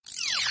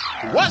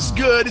What's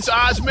good? It's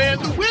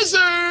Ozman the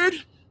Wizard.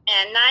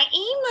 And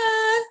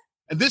Naima.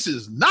 And this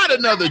is Not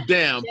Another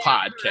Damn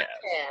Podcast.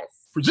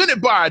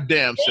 Presented by our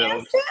damn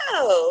selves.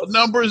 What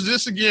number is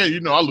this again?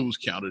 You know, I lose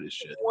count of this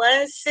shit.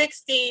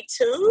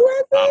 162,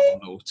 I think. I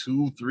don't know.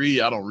 2,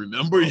 3, I don't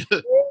remember. With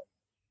the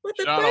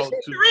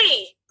question,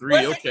 3.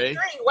 3, okay.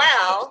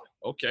 Wow.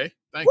 Okay,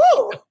 thank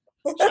you.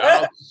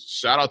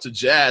 Shout out to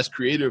Jazz,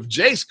 creator of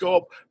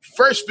J-Scope,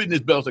 first fitness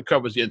belt that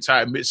covers the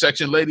entire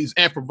midsection, ladies,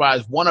 and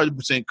provides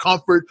 100%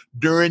 comfort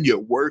during your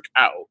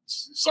workouts.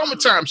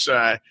 Summertime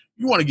shy,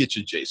 you want to get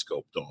your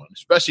J-Scope on,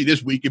 especially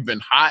this week. It's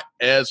been hot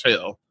as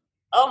hell.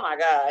 Oh my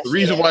gosh. The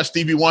reason why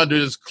Stevie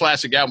Wonder's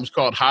classic album is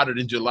called Hotter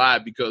Than July,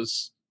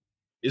 because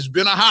it's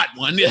been a hot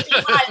one. It's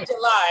hot in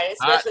July.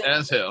 Hot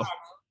as hell.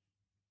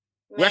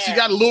 We actually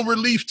got a little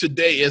relief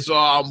today as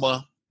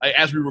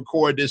we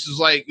record this. It's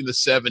like in the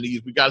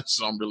 70s. We got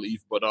some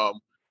relief, but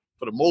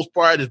for the most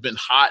part, it's been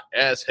hot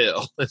as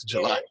hell. That's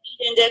July.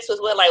 The index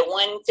was what, like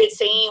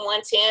 115,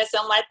 110,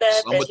 something like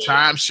that?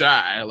 Summertime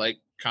shy, like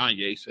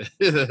Kanye said.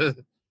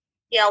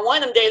 Yeah,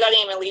 one of them days I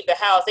didn't even leave the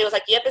house. They was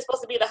like, yep, it's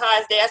supposed to be the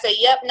highest day. I said,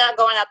 yep, not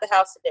going out the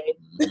house today.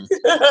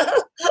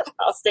 Mm-hmm.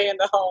 I'll stay in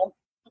the home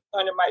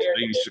under my air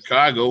conditioner.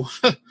 Chicago,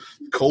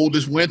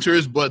 coldest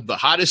winters, but the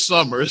hottest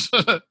summers.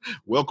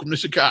 Welcome to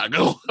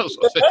Chicago.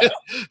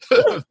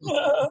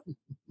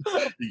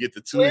 You get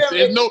the two.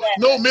 There's no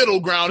middle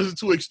ground. It's the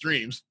two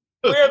extremes.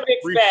 We're a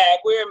mixed bag.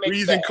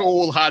 Freezing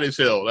cold, hot as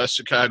hell. That's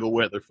Chicago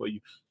weather for you.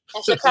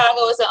 And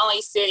Chicago is the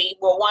only city,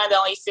 one of the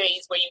only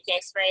cities where you can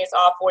experience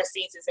all 4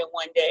 seasons in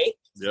one day.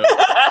 Yep.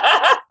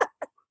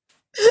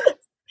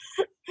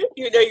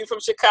 You know you're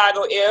from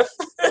Chicago if.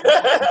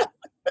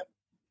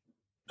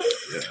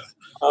 Yeah.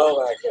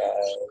 Oh my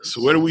God.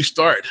 So where do we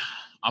start?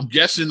 I'm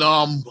guessing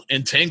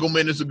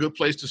entanglement is a good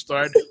place to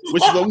start,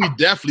 which is what we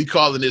definitely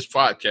calling this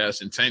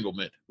podcast,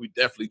 entanglement. We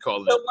definitely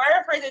calling it. The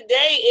word for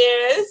today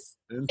is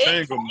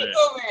entanglement.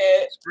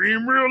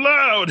 Scream real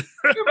loud.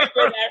 You remember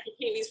Master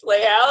Pee-wee's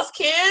Playhouse,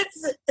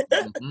 kids?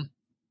 Mm-hmm.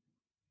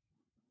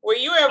 Were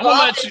you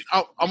involved?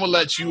 I'm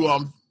gonna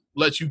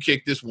let you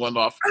kick this one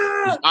off.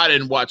 I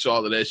didn't watch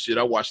all of that shit.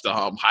 I watched the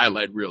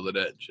highlight reel of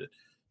that and shit.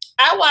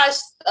 I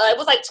watched, it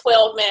was like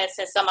 12 minutes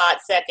and some odd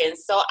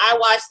seconds. So I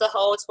watched the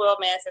whole 12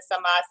 minutes and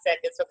some odd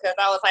seconds because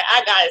I was like,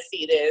 I got to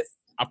see this.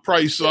 I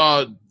probably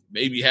saw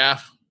maybe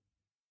half.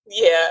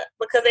 Yeah,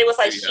 because they was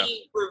like,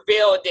 she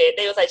revealed it.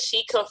 They was like,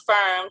 she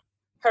confirmed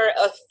her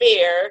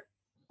affair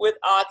with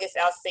August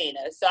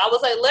Alsina. So I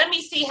was like, let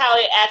me see how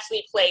it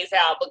actually plays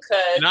out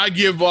because. And I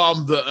give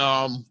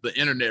the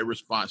internet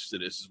response to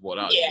this is what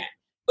I do.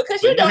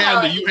 Because you know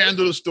how you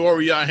handle the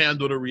story, I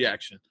handle the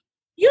reaction.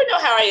 You know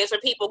how it is when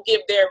people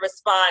give their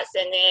response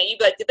and then you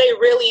be like, did they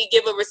really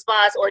give a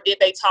response or did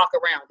they talk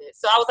around it?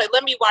 So I was like,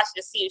 let me watch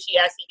to see if she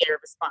actually gave a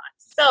response.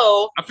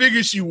 So I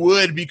figured she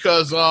would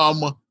because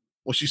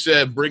when she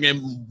said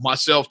bringing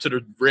myself to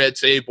the red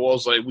table, I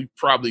was like, we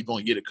probably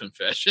gonna get a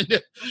confession. Yeah,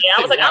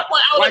 I was like,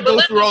 why go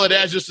through all of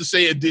that just to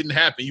say it didn't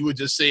happen? You would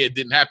just say it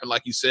didn't happen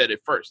like you said at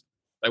first.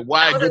 Like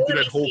why go through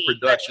that whole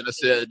production? I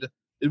said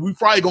we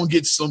probably gonna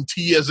get some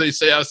tea, as they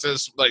say. I said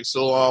like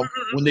so.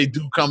 When they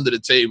do come to the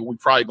table, we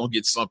probably gonna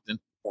get something.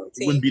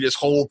 It wouldn't be this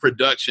whole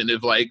production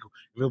if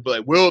we'll be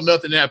like, well,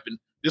 nothing happened.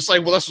 Just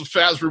like, well, let's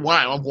fast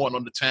rewind. I'm going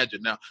on the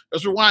tangent now.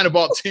 Let's rewind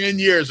about 10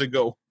 years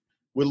ago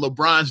with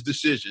LeBron's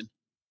decision.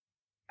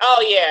 Oh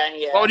yeah.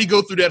 Why would he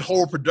go through that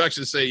whole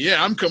production and say,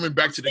 yeah, I'm coming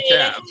back to the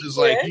Cavs? It's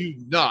like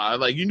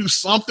you knew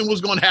something was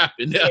gonna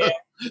happen. Yeah.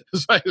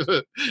 It's like,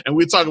 and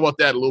we'll talk about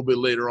that a little bit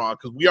later on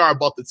because we are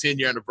about the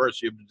 10-year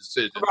anniversary of the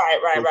decision.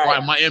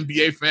 Right. My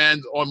NBA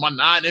fans or my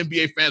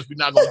non-NBA fans, we're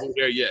not going to go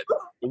there yet.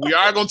 But we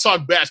are going to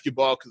talk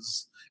basketball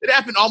because it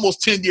happened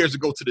almost 10 years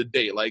ago to the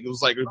day. Like it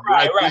was like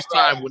this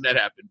time when that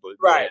happened. But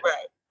right.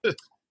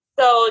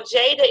 So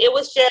Jada, it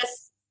was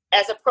just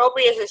as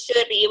appropriate as it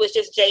should be. It was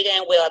just Jada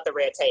and Will at the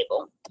red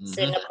table,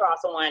 sitting across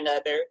from one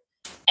another.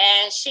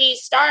 And she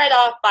started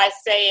off by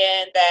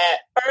saying that,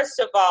 first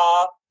of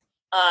all,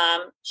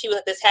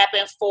 this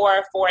happened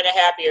 4.5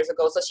 years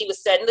ago. So she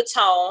was setting the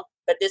tone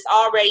that this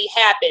already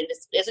happened.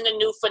 This isn't a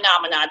new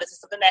phenomenon. This is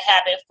something that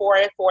happened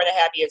 4.5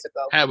 years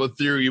ago. I have a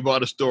theory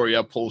about a story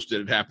I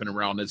posted. It happened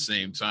around that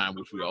same time,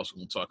 which we also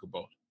going to talk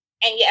about.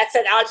 And I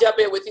said, I'll jump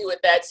in with you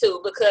with that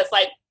too, because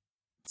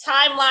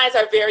timelines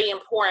are very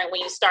important when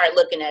you start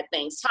looking at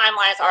things.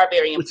 Timelines are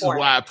very important. Which is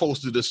why I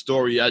posted the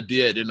story I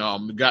did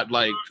and got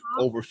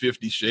over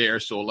 50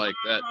 shares. So that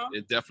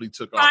it definitely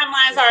took off.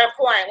 Timelines are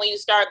important when you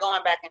start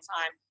going back in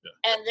time.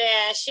 Yeah. And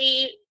then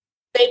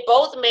they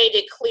both made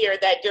it clear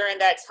that during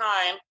that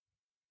time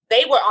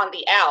they were on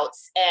the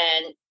outs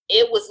and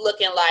it was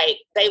looking like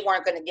they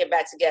weren't going to get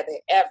back together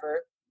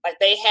ever. Like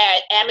they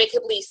had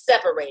amicably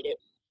separated,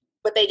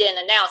 but they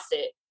didn't announce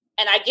it.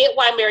 And I get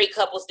why married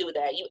couples do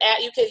that. You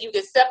can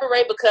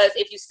separate because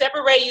if you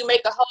separate, you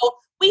make a whole.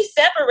 We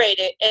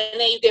separated, and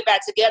then you get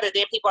back together.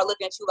 Then people are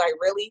looking at you like,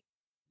 really?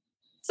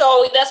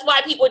 So that's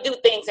why people do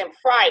things in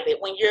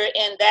private. When you're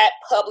in that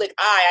public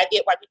eye, I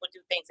get why people do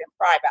things in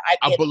private.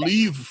 I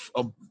believe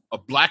a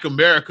Black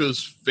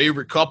America's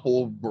favorite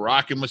couple,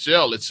 Barack and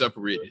Michelle, had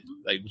separated.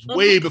 Like, it was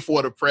way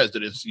before the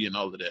presidency and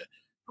all of that.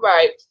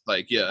 Right.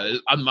 Like, yeah,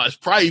 it's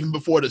probably even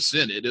before the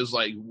Senate. It was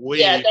like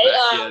way back.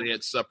 They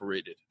had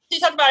separated. She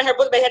talked about in her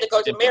book they had to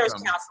go to marriage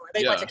counseling.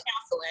 They went to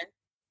counseling.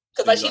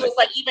 Because like she was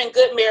like, even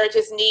good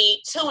marriages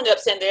need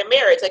tune-ups in their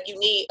marriage. Like you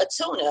need a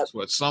tune-up.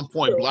 So at some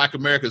point, Black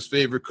America's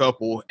favorite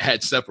couple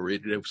had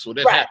separated. So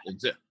that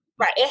happens. Yeah.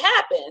 Right. It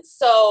happens.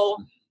 So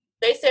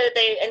they said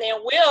and then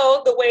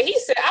Will, the way he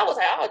said, I was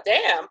like, oh,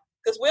 damn.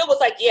 Because Will was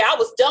like, yeah, I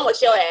was done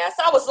with your ass.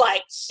 I was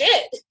like,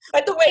 shit.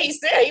 Like the way he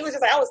said, he was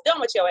just like, I was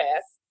done with your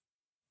ass.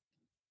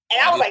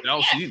 And I was like,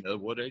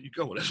 well, there you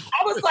go.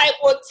 I was like,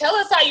 well, tell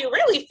us how you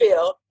really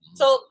feel.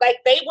 So like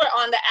they were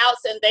on the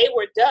outs and they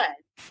were done.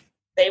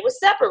 They were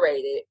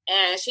separated.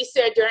 And she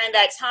said during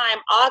that time,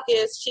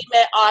 she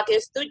met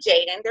August through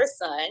Jaden, their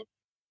son.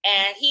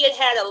 And he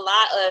had a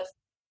lot of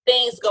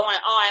things going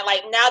on.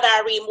 Like now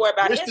that I read more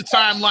about the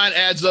timeline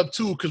adds up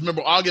too, because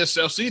remember August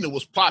Alsina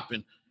was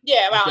popping.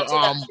 Yeah,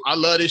 around I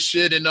love this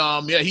shit. And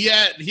he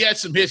had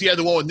some hits. He had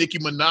the one with Nicki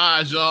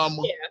Minaj.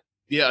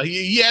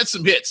 He had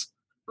some hits.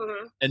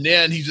 Mm-hmm. And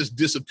then he just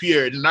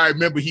disappeared. And I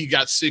remember he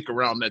got sick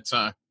around that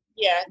time.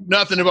 Yeah.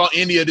 Nothing about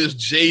any of this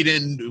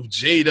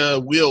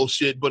Jada, Will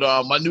shit, but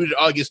I knew that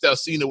August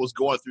Alsina was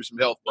going through some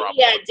health problems.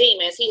 He had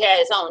demons. He had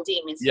his own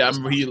demons. Yeah, I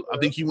remember I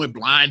think he went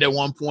blind at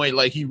one point.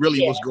 Like he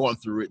really was going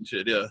through it and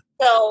shit. Yeah.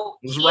 So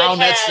it was around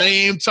that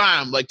same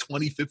time, like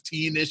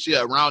 2015-ish.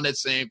 Yeah, around that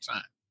same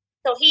time.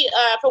 So he,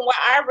 from what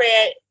I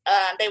read,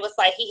 they was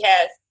like he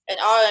has an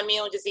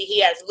autoimmune disease.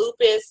 He has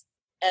lupus.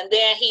 And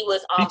then he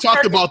was on. He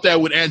talked about that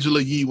with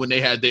Angela Yee when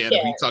they had their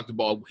interview. He talked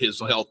about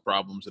his health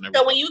problems and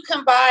everything. So when you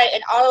combine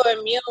an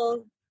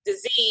autoimmune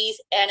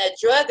disease and a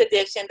drug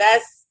addiction,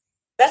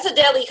 that's a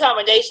deadly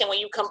combination when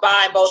you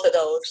combine both of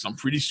those. I'm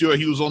pretty sure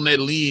he was on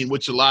that lean,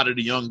 which a lot of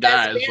the young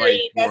guys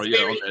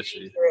that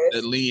shit.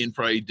 That lean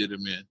probably did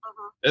him in.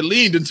 That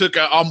lean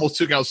almost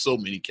took out so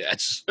many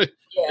cats.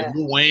 Yeah.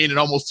 Lil Wayne and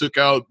almost took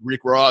out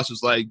Rick Ross.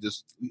 Was like,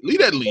 just leave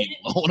that lean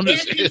alone.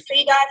 Did Pimp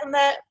C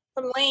die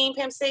from lean,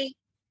 Pimp C?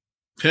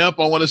 Pimp,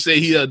 I want to say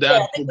he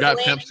got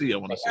Pimp C. I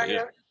want to say,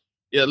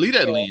 yeah, leave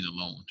that lean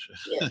alone.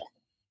 Yeah.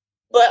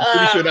 But I'm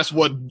pretty sure that's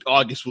what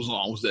August was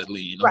on, was that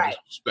lean. I'm just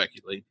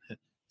speculating.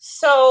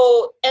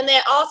 So, and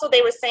then also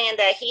they were saying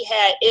that he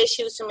had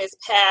issues from his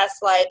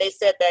past. Like they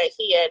said that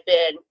he had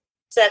been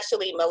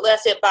sexually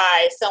molested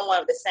by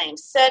someone of the same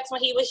sex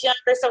when he was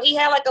younger. So he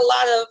had like a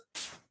lot of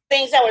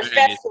things that were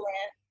festering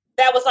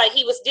that was like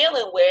he was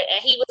dealing with,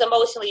 and he was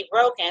emotionally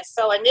broken.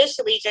 So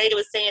initially, Jada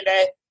was saying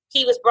that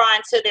he was brought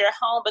into their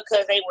home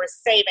because they were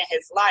saving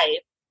his life.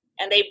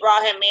 And they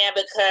brought him in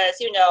because,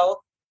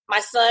 my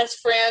son's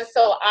friends.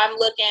 So I'm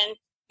looking,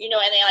 and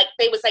then like,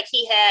 they was like,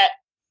 he had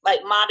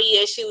like mommy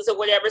issues or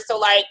whatever. So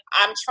like,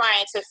 I'm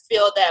trying to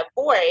fill that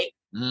void.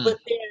 But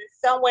then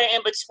somewhere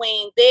in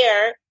between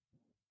there,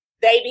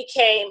 they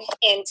became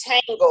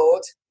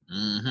entangled.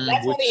 Mm-hmm.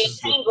 That's when the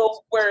entangled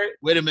were.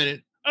 Wait a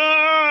minute.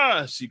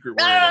 Secret word.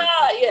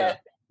 Yeah.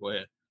 Go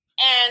ahead.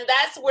 And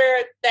that's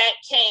where that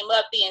came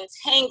up. The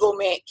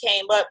entanglement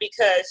came up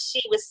because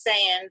she was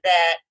saying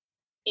that,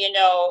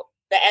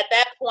 that at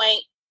that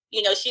point,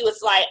 she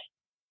was like,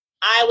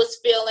 I was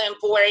feeling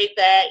void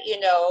that,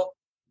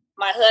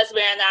 my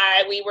husband and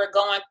I, we were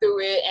going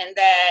through it, and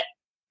that,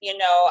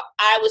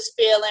 I was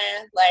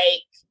feeling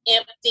like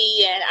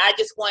empty, and I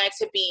just wanted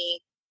to be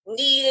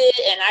needed,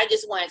 and I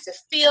just wanted to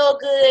feel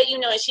good,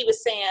 and she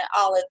was saying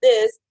all of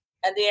this.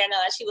 And then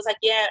she was like,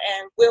 yeah,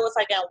 and Will was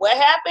like, and what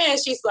happened? And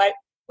she's like,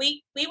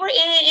 we were in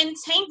an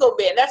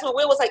entanglement. That's when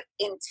Will was like,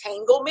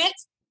 entanglement?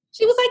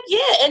 She was like,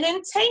 yeah, an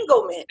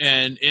entanglement.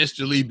 And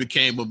instantly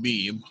became a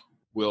meme.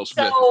 Will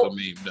Smith is a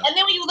meme now. And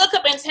then when you look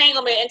up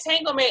entanglement,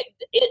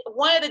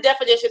 one of the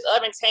definitions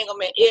of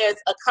entanglement is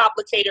a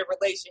complicated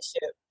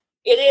relationship.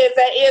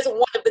 That is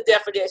one of the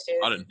definitions.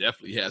 I done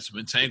definitely had some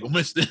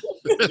entanglements then. so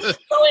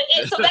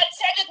that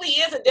technically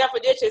is a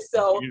definition.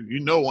 So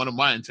one of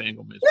my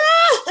entanglements.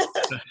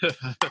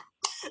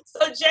 So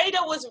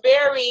Jada was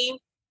very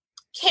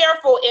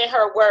careful in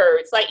her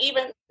words. Like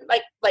even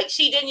like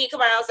she didn't even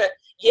come out and say,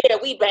 yeah,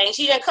 we bang.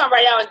 She didn't come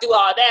right out and do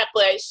all that,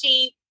 but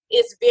she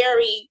is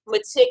very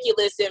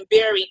meticulous and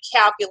very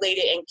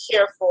calculated and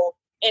careful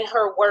in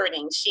her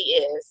wording. She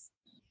is.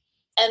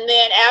 And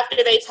then after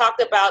they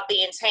talked about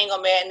the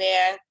entanglement, and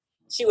then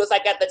she was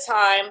like, at the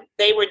time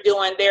they were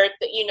doing their,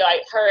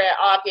 like her and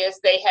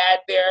August, they had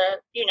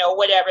their,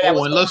 whatever. And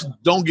let's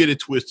don't get it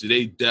twisted.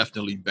 They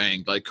definitely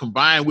banged. Like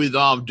combined with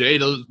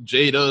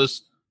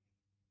Jada's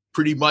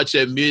pretty much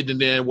at mid,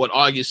 and then what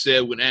August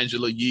said with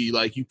Angela Yee,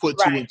 like you put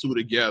two and two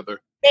together.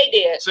 They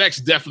did. Sex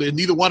definitely.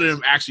 Neither one of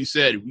them actually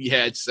said we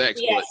had sex,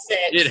 but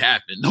it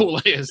happened. No,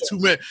 like it's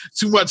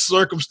too much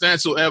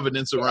circumstantial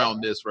evidence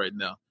around this right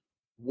now.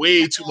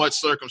 way too much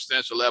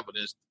circumstantial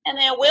evidence. And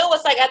then Will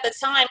was like, at the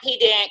time, he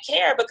didn't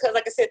care because,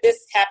 like I said,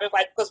 this happened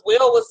because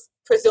Will was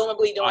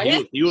presumably doing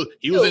his.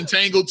 He was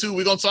entangled too.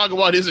 We're gonna talk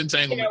about his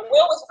entanglement.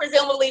 Will was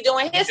presumably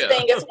doing his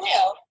thing as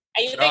well.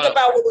 And you think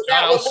about what was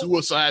that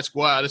Suicide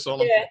Squad. That's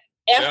all.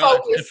 And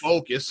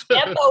Focus.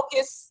 And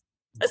Focus.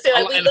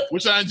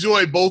 Which I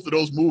enjoyed both of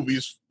those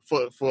movies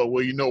for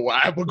well, you know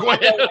why. But go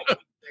ahead.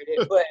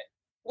 But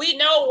we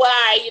know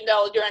why,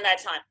 during that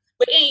time.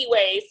 But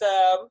anyways,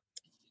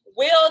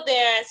 Will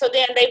then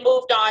they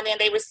moved on and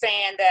they were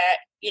saying that,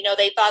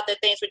 they thought that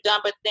things were done,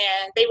 but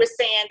then they were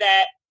saying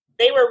that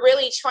they were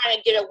really trying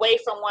to get away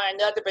from one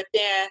another, but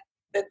then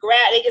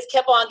they just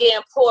kept on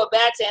getting pulled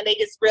back to, and they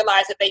just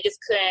realized that they just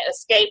couldn't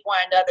escape one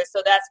another.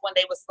 So that's when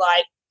they was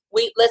like,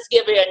 let's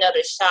give it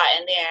another shot.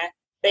 And then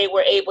they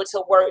were able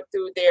to work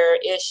through their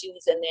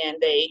issues, and then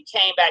they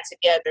came back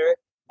together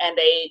and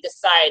they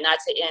decided not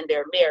to end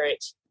their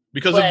marriage.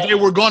 Because if they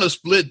were going to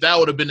split, that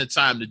would have been the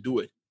time to do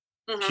it.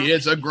 Mm-hmm.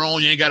 Kids are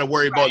grown. You ain't got to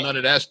worry about none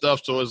of that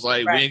stuff. So it's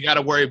like, we ain't got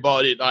to worry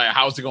about it. Like,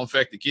 how's it going to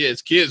affect the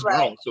kids? Kids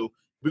grown. So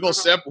we're going to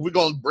separate. We're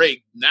going to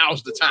break.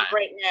 Now's the time.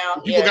 Right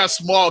now. People got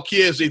small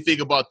kids. They think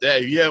about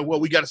that. Yeah,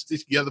 well, we got to stick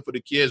together for the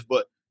kids.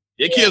 But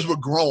their kids were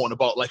grown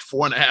about like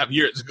 4.5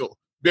 years ago.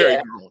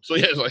 Very grown. So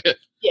it's like,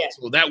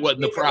 so that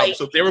wasn't the problem.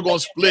 So if they were going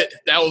to split,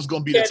 that was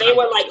going to be the time. They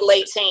were like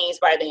late teens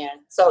by then.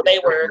 So they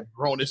were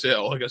grown as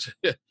hell. Like I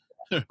said.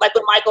 Like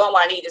when Michael and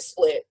Juanita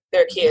split,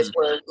 their kids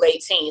were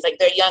late teens. Like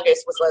their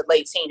youngest was a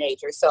late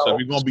teenager. So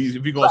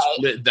if you're gonna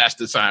split, that's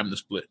the time to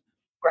split.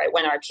 Right,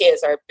 when our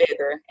kids are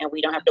bigger and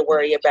we don't have to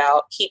worry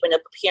about keeping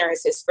up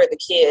appearances for the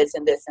kids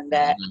and this and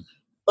that. Mm-hmm.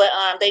 But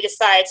they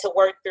decided to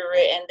work through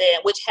it, and then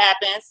which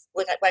happens,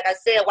 like I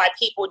said, why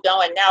people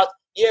don't. And now,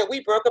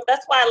 we broke up.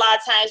 That's why a lot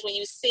of times when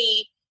you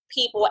see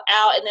people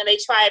out and then they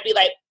try to be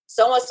like,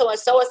 so and so and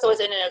so and so is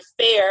in an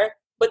affair.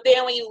 But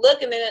then when you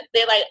look and then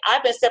they're like,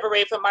 I've been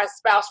separated from my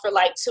spouse for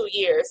like 2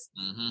 years.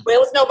 Mm-hmm. But it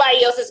was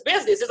nobody else's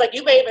business. It's like,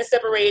 you may have been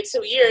separated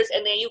 2 years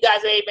and then you guys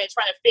may have been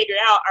trying to figure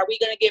out, are we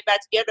going to get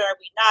back together? Are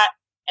we not?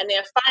 And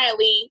then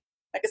finally,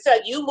 like I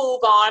said, you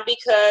move on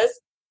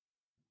because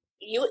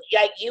you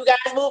guys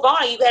move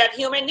on. You have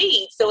human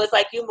needs. So it's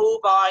like you move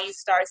on, you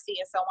start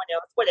seeing someone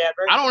else,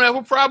 whatever. I don't have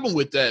a problem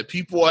with that.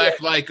 People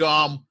act like,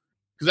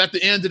 because at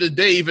the end of the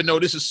day, even though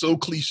this is so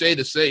cliche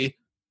to say,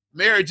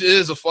 marriage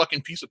is a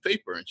fucking piece of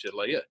paper and shit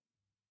like that.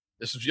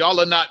 If y'all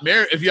are not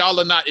married, if y'all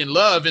are not in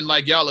love and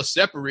like y'all are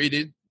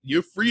separated,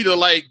 you're free to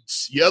like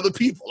see other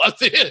people.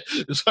 That's it.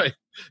 It's like,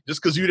 just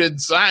because you didn't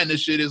sign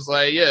this shit, it's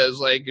like, it's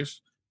like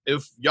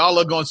if y'all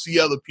are gonna see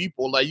other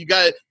people, like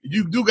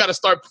you do got to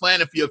start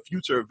planning for your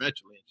future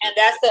eventually. And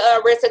that's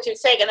the risk that you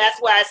take, and that's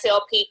why I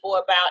tell people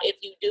about if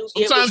you do.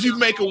 Sometimes you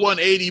make a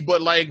 180,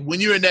 but like when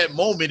you're in that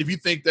moment, if you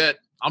think that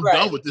I'm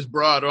done with this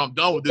broad or I'm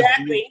done with this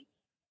dude.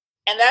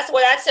 And that's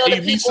what I tell the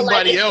people.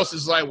 Somebody else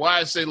is like, why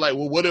I say like,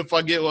 well, what if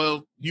I get?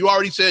 Well, you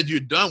already said you're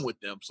done with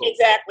them, so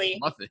exactly.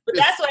 Nothing. But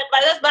that's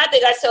my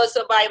thing. I tell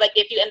somebody like,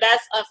 and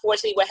that's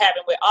unfortunately what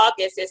happened with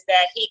August is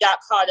that he got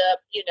caught up.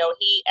 He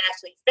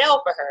actually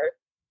fell for her.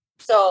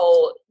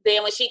 So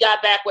then when she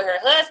got back with her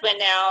husband,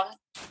 now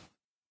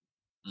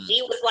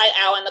he was like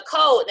out in the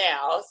cold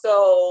now.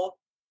 So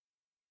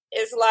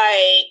it's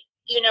like,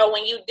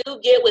 when you do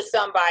get with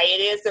somebody,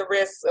 it is a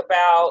risk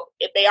about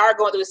if they are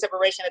going through a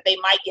separation that they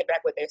might get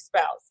back with their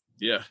spouse.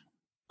 Yeah.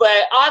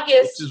 But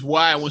August. This is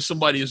why when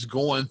somebody is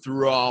going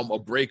through a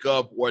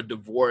breakup or a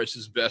divorce,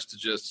 it's best to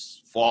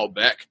just fall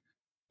back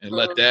and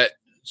let that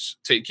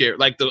take care.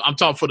 Like I'm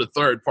talking for the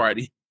third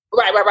party.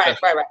 Right.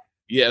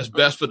 Yeah, it's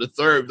best for the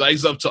third. Like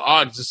it's up to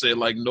August to say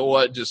like, know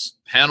what, just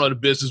handle the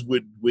business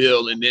with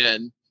Will and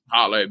then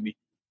holler at me.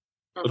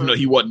 Mm-hmm. No,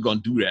 he wasn't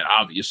going to do that,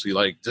 obviously.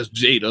 Like, just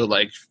Jada,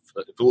 like,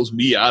 if it was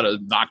me, I'd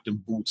have knocked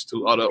them boots,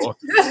 too. Or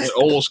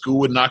old school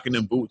with knocking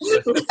them boots.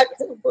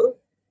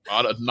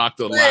 I'd have knocked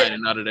the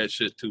lining out of that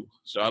shit, too.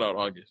 Shout out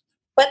August.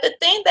 But the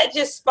thing that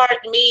just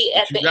sparked me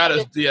at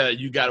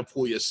you got to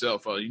pull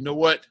yourself out. You know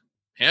what?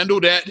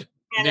 Handle that,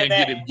 and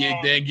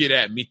then get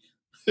at me.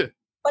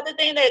 But the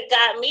thing that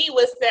got me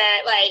was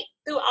that, like,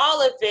 through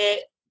all of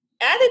it,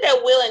 I think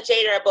that Will and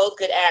Jada are both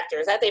good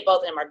actors. I think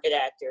both of them are good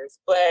actors.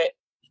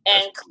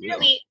 And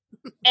clearly,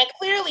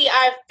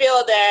 I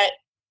feel that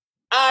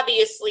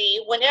obviously,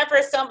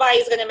 whenever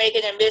somebody's going to make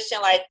an admission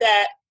like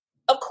that,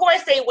 of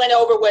course they went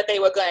over what they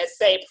were going to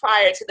say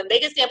prior to them. They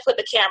just didn't put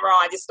the camera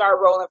on and just start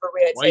rolling for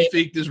red table. Why do you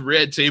think this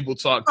red table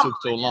talk took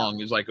so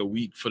long? It's like a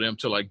week for them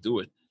to like do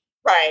it.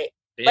 Right.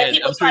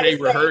 I'm sure they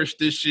rehearsed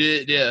this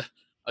shit. Yeah.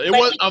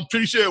 I'm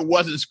pretty sure it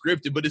wasn't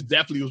scripted, but it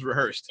definitely was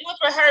rehearsed. It was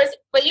rehearsed,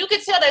 but you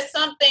could tell that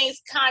some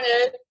things kind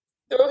of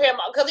threw him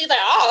because he's like,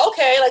 oh,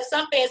 okay. Like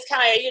some things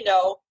kind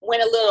of,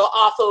 went a little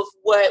off of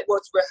what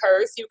was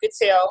rehearsed. You could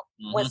tell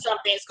when some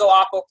things go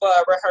off of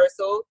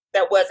rehearsal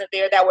that wasn't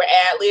there, that were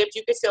ad-libbed.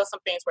 You could tell some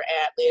things were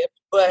ad-libbed.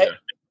 But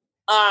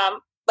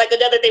like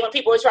another thing when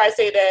people were trying to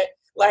say that,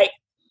 like,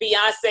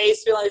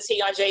 Beyonce's spilling the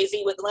tea on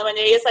Jay-Z with Lemonade,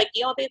 it's like,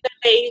 you don't think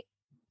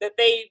that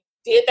they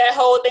did that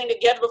whole thing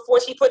together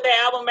before she put the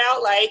album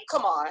out? Like,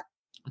 come on.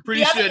 I'm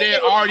pretty sure they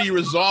had already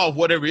resolved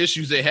whatever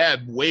issues they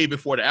had way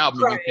before the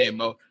album even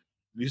came out.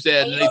 You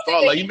said, and they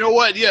thought, like, you know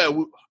what? Yeah,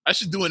 I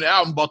should do an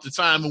album about the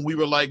time when we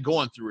were, like,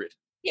 going through it.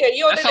 Yeah,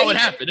 that's how it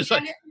happened. It's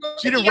like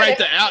she didn't write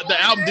the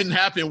album didn't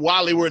happen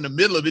while they were in the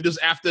middle of it.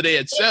 Just after they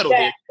had settled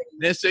it.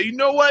 And they said, you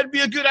know what? It'd be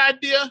a good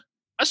idea.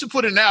 I should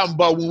put an album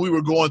about when we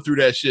were going through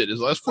that shit.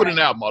 It's like, let's put an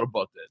album out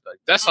about that. Like,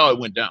 that's how it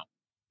went down.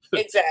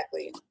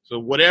 Exactly. So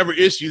whatever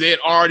issue, they had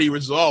already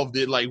resolved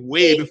it, like,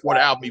 way before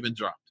the album even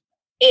dropped.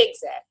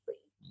 Exactly.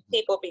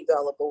 People be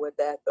gullible with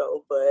that,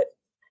 though. But,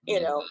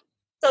 you know.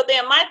 So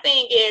then my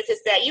thing is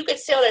that you could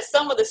tell that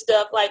some of the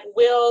stuff, like,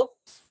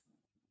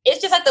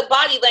 it's just like the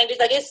body language.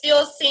 Like, it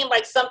still seemed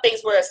like some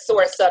things were a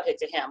sore subject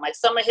to him. Like,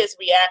 some of his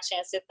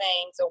reactions to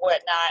things or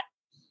whatnot.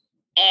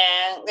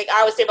 And, like,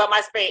 I would say about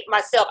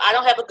myself, I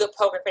don't have a good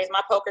poker face.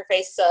 My poker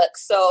face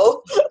sucks.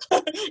 So,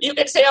 you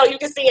can tell, you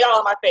can see it all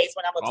in my face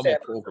when I'm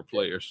upset. I'm a poker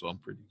player, so I'm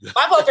pretty good.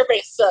 My poker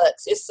face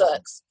sucks. It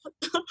sucks.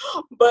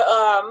 But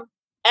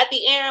at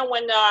the end,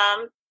 when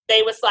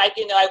they was like,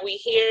 you know, like,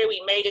 we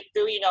made it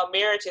through, you know,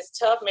 marriage is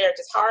tough, marriage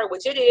is hard,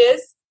 which it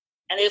is.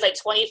 And it was like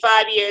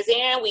 25 years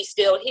in, we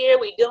still here,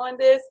 we doing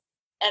this.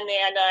 And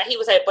then he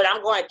was like, but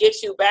I'm going to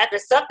get you back, or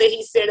something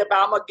he said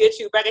about, I'm going to get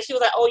you back. And she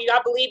was like, oh,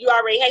 I believe you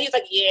already had. He was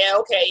like, yeah,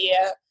 okay,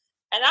 yeah.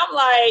 And I'm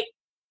like,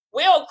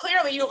 well,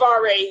 clearly you've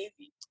already,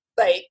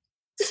 like,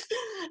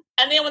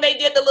 and then when they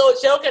did the little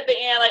joke at the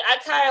end, like, I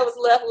kind of was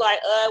left like,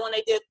 when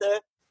they did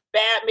the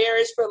bad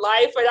marriage for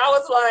life. And I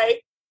was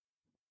like,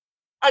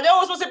 I know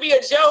it was supposed to be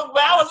a joke,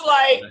 but I was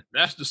like.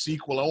 That's the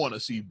sequel. I want to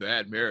see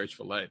Bad Marriage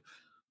for Life.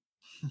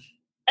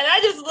 And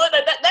I just looked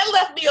at that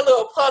left me a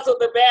little puzzled,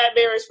 the Bad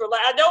Marriage for Life.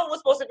 I know it was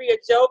supposed to be a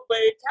joke, but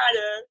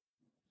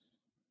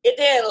it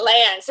didn't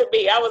land to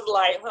me. I was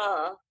like,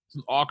 It's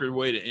an awkward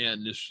way to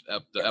end this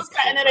episode.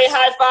 And then they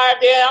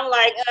high-fived there. I'm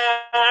like,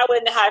 I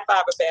wouldn't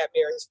high-five a Bad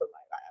Marriage for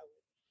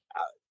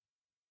Life.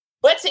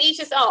 But to each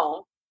his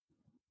own.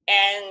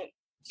 And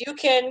you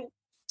can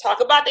talk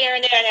about the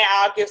internet, and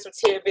I'll give some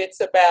tidbits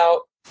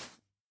about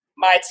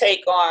my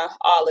take on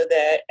all of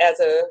that as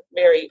a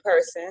married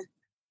person.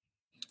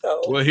 So.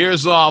 Well,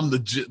 here's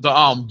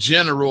the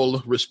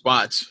general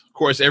response. Of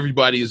course,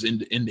 everybody is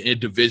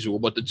individual,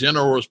 but the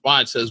general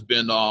response has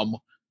been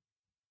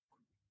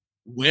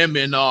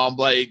women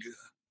like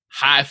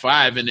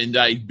high-fiving and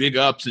like big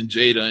ups and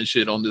Jada and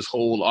shit on this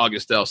whole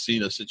August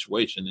Alsina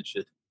situation and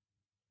shit.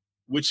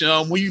 Which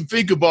when you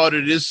think about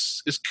it,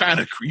 it's kind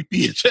of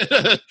creepy.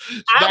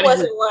 I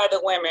wasn't one of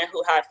the women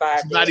who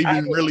high-fived. Not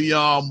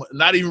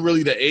even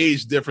really the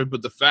age difference,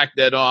 but the fact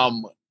that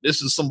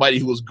this is somebody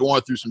who was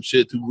going through some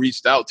shit, who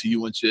reached out to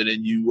you and shit,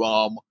 and you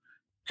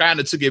kind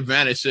of took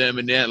advantage of him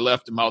and then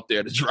left him out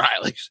there to dry.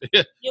 Like,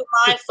 you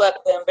mind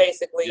fucked them,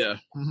 basically. Yeah,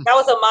 that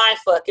was a mind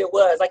fuck. It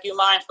was like you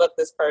mind fucked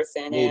this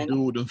person, and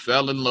dude, and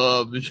fell in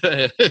love,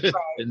 right.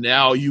 And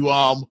now you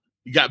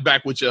got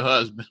back with your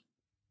husband.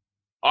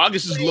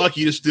 August is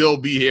lucky to still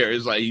be here.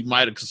 It's like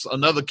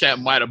another cat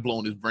might have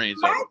blown his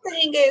brains out. My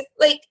thing is,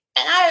 like,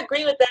 and I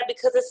agree with that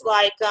because it's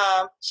like,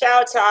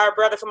 shout out to our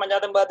brother from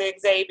another mother,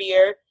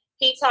 Xavier.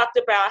 He talked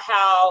about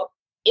how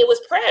it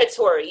was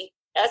predatory.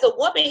 As a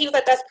woman, he was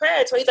like, that's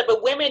predatory. He's like,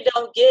 but women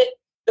don't get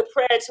the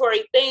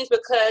predatory things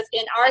because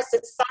in our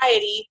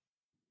society,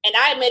 and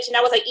I mentioned,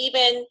 I was like,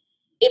 even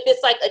if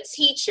it's like a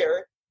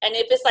teacher, and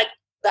if it's like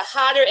the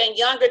hotter and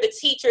younger the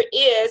teacher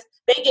is,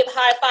 they give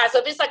high five. So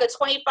if it's like a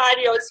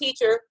 25-year-old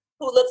teacher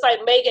who looks like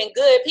Megan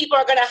Good, people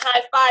are going to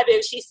high five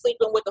if she's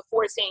sleeping with a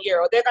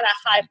 14-year-old. They're going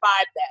to high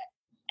five that.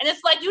 And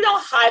it's like, you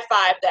don't high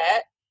five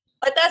that.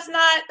 Like, that's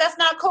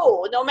not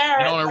cool. No matter.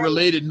 And on a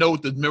related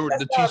note, the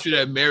teacher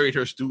that married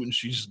her student,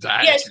 she's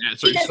died. Yeah,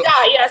 she just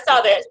died. Yeah, I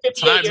saw that.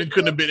 Timing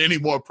couldn't have been any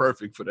more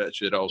perfect for that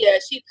shit. Yeah,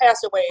 she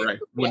passed away. Right.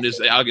 When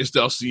this August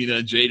Alsina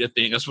and Jada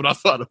thing, that's what I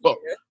thought about.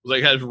 Yeah. It was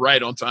like, that's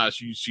right on time.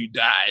 She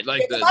died.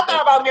 Like I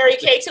thought about Mary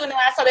Kay too, and then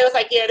I saw they was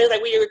like, yeah, there's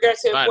like, we regret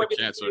to died of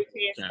cancer. Died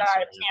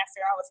of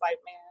cancer. I was like,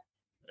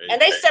 man. And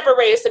they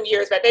separated some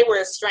years back. They were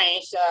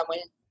estranged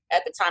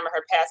at the time of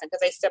her passing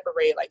because they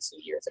separated like 2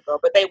 years ago,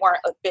 but they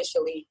weren't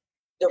officially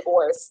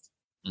divorced.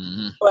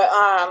 Mm-hmm. But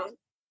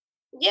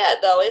yeah,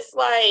 though, it's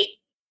like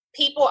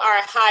people are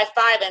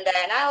high-fiving that,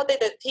 and I don't think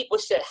that people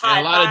should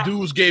high-five. A lot of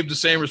dudes gave the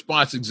same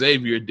response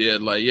Xavier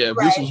did. Like, yeah, if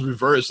this was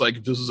reversed, like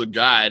if this was a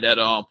guy that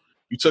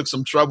you took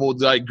some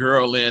troubled like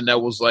girl in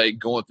that was like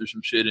going through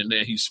some shit and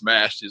then he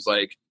smashed, it's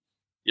like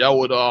y'all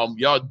would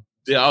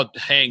y'all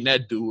hang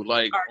that dude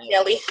like R.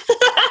 Kelly.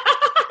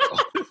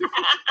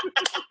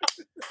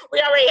 We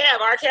already have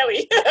R.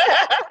 Kelly.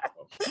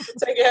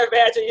 Taking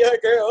advantage of young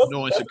girls. You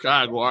know, in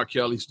Chicago, R.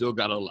 Kelly still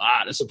got a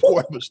lot of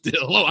support, but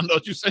still, I know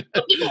what you're saying.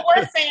 People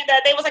were saying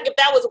that. They was like, if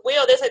that was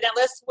Will, they said, then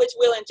let's switch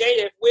Will and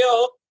Jada. If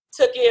Will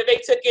took it, they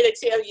took it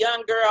to a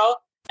young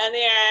girl, and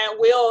then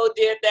Will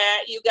did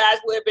that, you guys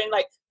would have been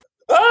like,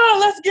 oh,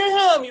 let's get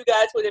him. You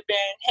guys would have been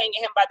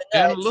hanging him by the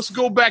nuts. And let's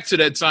go back to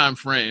that time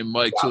frame,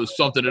 like to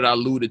something that I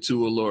alluded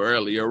to a little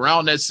earlier.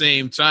 Around that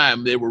same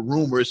time, there were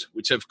rumors,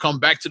 which have come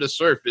back to the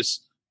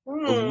surface,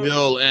 of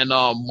Will and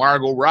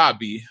Margot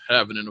Robbie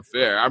having an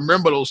affair. I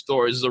remember those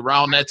stories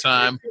around that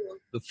time.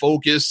 The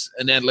Focus,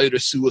 and then later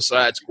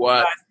Suicide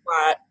Squad.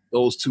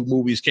 Those two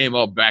movies came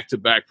out back to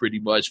back pretty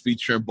much,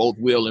 featuring both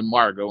Will and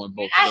Margot in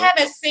both. I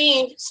haven't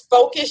seen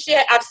Focus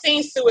yet. I've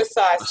seen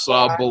Suicide Squad. I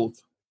saw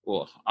both.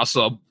 Well, I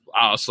saw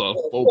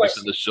Focus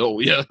in the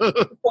show. Yeah,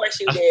 of course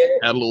you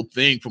did. Had a little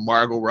thing for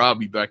Margot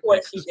Robbie back then.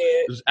 Of course you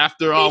did.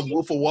 After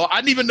Wolf of Wall,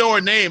 I didn't even know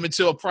her name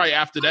until probably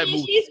after that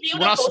movie. She's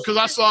beautiful. Because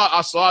I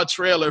saw a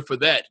trailer for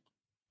that.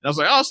 And I was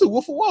like, oh, it's the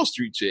Wolf of Wall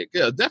Street chick.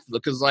 Yeah, definitely.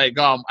 Because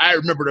I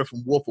remember her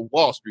from Wolf of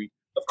Wall Street.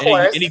 Of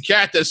course. Any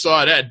cat that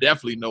saw that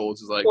definitely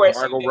knows. It's like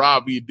Margot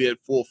Robbie did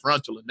Full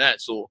Frontal in that.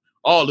 So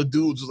all the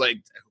dudes was like,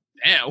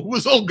 damn, who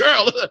was old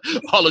girl?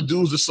 All the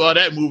dudes that saw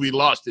that movie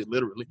lost it,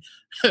 literally.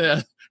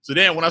 So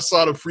then when I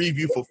saw the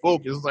preview for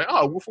Focus, I was like,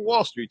 oh, Wolf of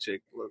Wall Street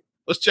chick. Look,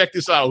 let's check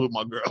this out with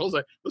my girl. I was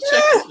like, let's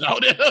check this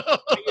out.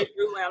 You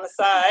drew on the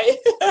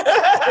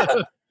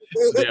side.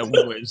 Yeah,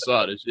 we went and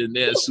saw this. And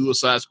then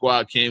Suicide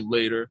Squad came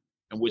later.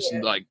 And which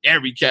like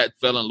every cat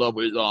fell in love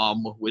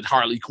with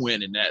Harley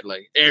Quinn and that.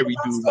 Like every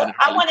dude wanted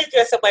I want to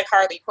dress up like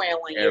Harley Quinn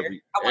one year.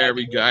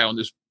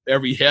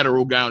 Every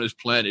hetero guy on this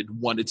planet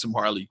wanted some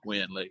Harley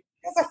Quinn. Like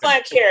it's a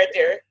fun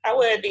character. I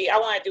want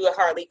to do a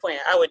Harley Quinn.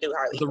 I would do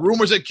Harley. The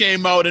rumors that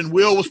came out and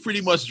Will was pretty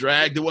much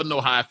dragged. There wasn't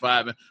no high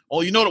fiving. Oh,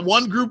 you know the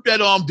one group that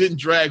didn't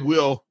drag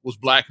Will was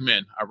black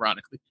men,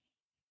 ironically,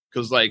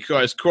 because like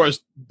of course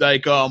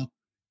like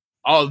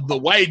all the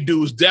white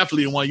dudes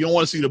definitely the one. You don't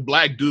want to see the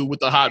black dude with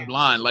the hot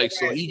blonde. Like,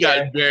 so he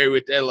got buried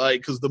with that,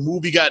 like, because the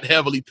movie got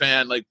heavily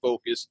panned, like,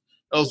 Focus.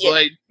 I was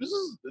like,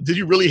 did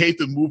you really hate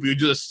the movie or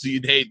just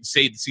seeing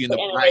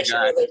the black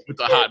guy with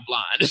the hot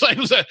blonde? It's like,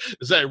 is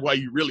that why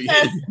you really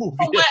hated the movie?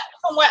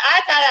 From what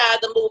I got out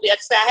of the movie, like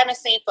I said, I haven't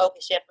seen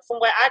Focus yet, but from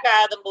what I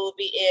got out of the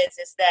movie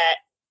is that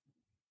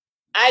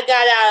I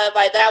got out of,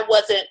 like, that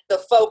wasn't the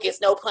focus,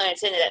 no pun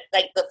intended.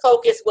 Like, the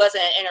focus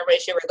wasn't an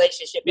interracial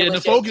relationship. Yeah, the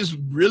focus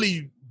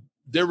really...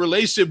 Their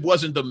relationship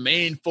wasn't the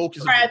main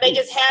focus. Right, they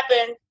just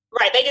happened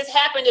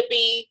to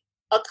be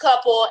a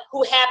couple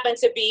who happened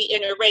to be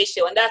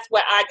interracial, and that's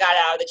what I got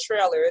out of the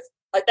trailers.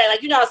 Like that,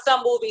 like you know, how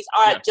some movies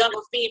are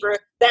Jungle Fever.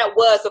 That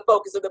was the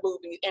focus of the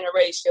movie,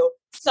 interracial.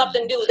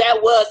 Something New,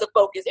 that was the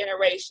focus,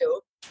 interracial.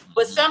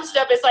 But some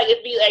stuff is like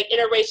it'd be like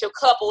interracial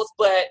couples,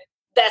 but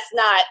that's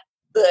not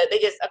good. They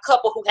just a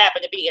couple who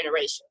happen to be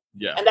interracial.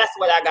 Yeah, and that's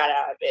what I got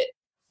out of it.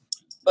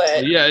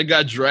 But yeah, it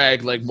got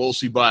dragged like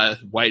mostly by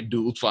white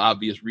dudes for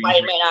obvious reasons.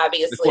 White men,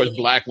 obviously. Of course,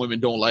 black women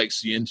don't like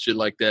seeing shit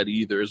like that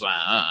either. It's like,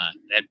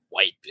 that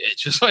white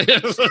bitch. It's like,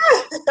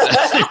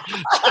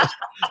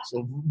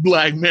 so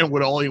black men were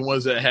the only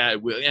ones that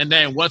had Will. And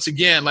then once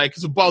again, like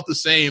it's about the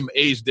same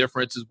age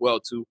difference as well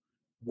too.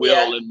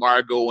 Will and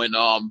Margot and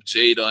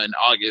Jada and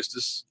August.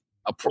 It's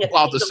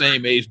about the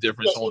same age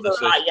difference. Yeah, she's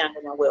a lot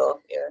younger than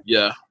Will.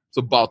 Yeah, it's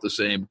about the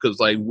same because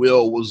like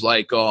Will was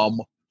like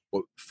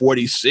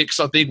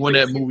 46, I think, when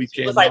that movie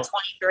came out. She was like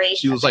 23.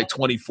 She was like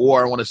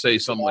 24, I want to say,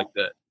 something like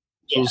that.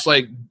 So it's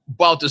like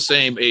about the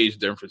same age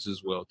difference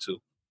as well, too.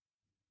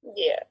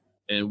 Yeah.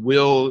 And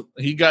Will,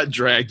 he got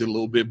dragged a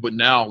little bit, but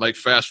now, like,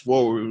 fast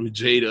forward with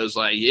Jada, it's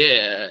like,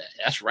 yeah,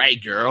 that's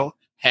right, girl.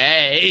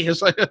 Hey.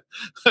 It's like,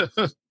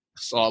 I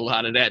saw a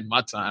lot of that in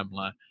my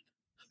timeline.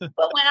 But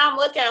when I'm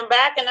looking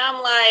back and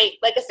I'm like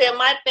I said,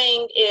 my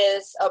thing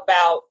is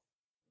about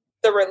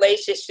the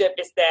relationship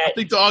is that I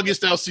think the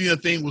August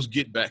Alsina thing was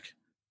Get Back.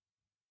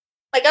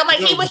 Like I'm like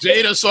he was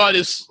Jada saw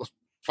this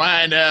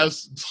fine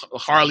ass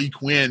Harley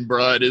Quinn,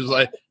 bro. It was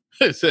like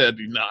it said,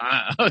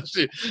 nah,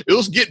 it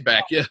was Get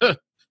Back, yeah.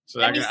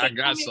 So I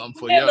got something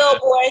for you, little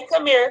boy.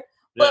 Come here.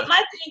 But my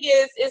thing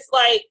is, it's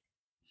like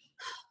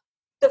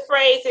the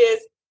phrase is,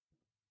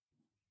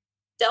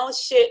 "Don't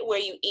shit where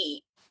you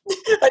eat."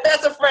 Like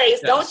that's a phrase.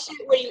 Yeah. Don't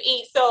shit where you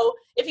eat. So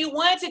if you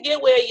wanted to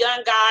get with a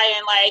young guy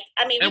and like,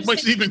 I mean, and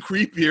what's even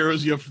creepier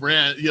is your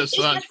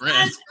son's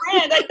friend.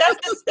 Like that's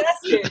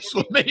disgusting. That's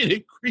what made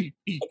it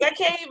creepy. Like I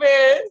can't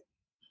even.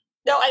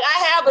 No, like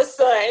I have a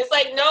son. It's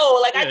like no,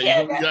 like I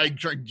can't. Like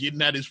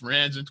getting at his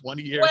friends in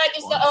 20 years.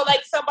 Well,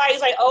 like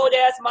somebody's like, oh,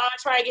 that's mom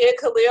trying to get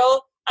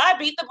Khalil. I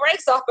beat the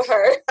brakes off of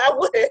her. I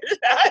would.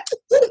 I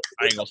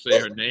ain't gonna say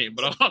her name,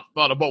 but I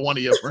thought about one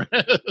of your friends.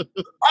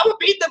 I would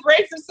beat the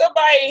brakes of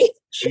somebody.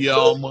 She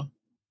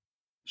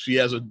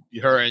has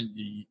her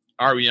and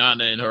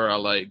Ariana and her are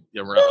like,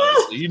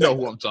 you know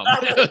who I'm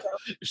talking about.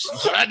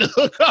 She's trying to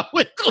hook up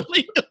with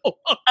Khalil.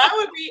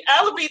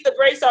 I would beat the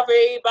brakes off of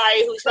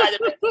anybody who's trying to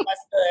mess with my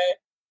son.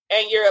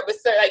 And you're a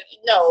like,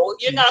 no,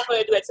 you're not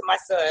going to do it to my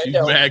son. She's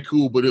mad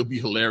cool, but it'll be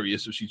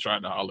hilarious if she's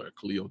trying to holler at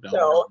Khalil down.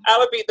 No, I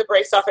would beat the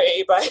brakes off of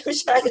anybody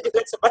who's trying to do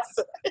it to my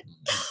son.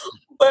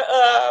 But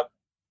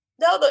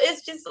no,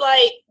 it's just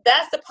like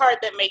that's the part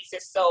that makes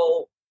it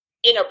so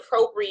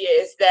inappropriate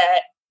is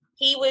that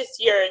he was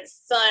your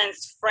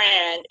son's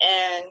friend,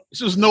 and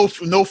there's no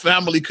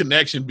family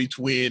connection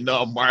between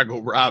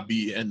Margot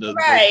Robbie and the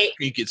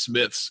Pinkett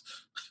Smiths.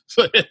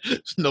 So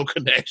there's no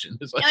connection.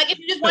 It's like if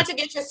you just want to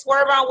get your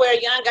swerve on where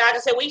a young guy, I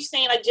said we've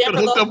seen like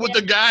Jennifer hooked up with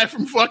the guy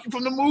from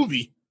the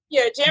movie.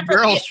 Yeah, Jennifer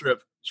Girls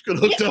Trip. She could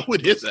have hooked up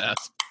with his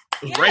ass.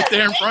 Yes, right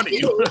there in front of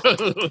you.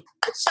 The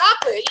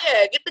chocolate,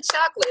 yeah. Get the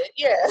chocolate,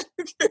 yeah.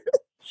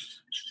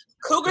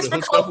 Cougars for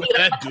Kofi.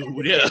 That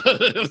dude, yeah.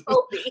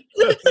 Kofi.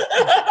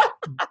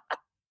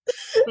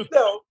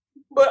 No,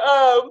 but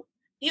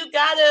you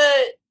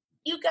gotta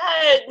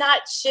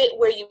not shit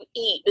where you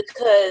eat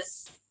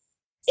because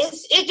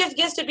it just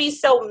gets to be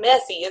so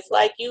messy. It's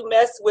like you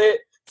mess with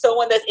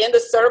someone that's in the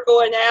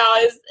circle, and now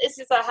it's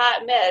just a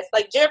hot mess.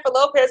 Like Jennifer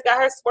Lopez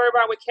got her swerve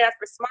on with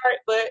Casper Smart,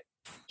 but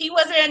he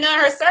wasn't in none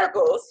of her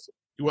circles.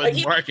 He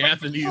wasn't Mark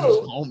Anthony's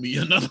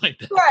homie or nothing like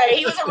that. Right,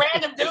 he was a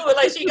random dude.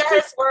 Like she got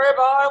her swerve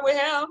on with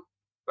him.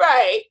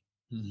 Right.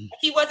 Mm-hmm.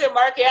 He wasn't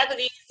Mark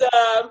Anthony's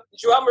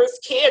drummer's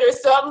kid or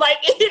something like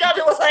if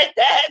it was like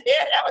that.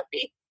 Yeah, that would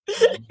be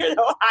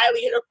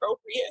highly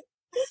inappropriate.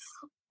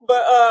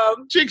 But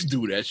chicks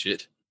do that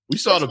shit. We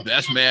saw The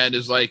Best Man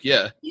is like,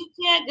 yeah. You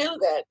can't do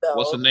that though.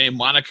 What's her name?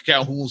 Monica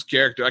Calhoun's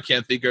character. I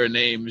can't think of her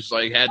name. It's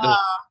like had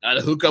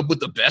to hook up with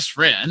the best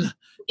friend.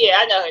 Yeah,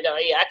 I know her though.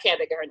 Yeah, I can't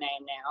think of her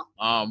name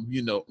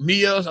now.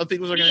 Mia, I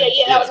think was her name.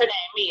 Yeah, that was her name.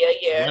 Mia,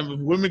 yeah.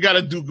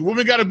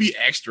 Women gotta be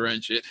extra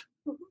and shit.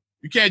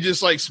 You can't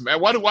just like smack.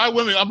 Why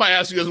women? I might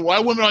ask you this: why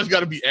women always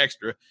got to be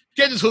extra? You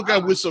can't just hook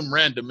up with some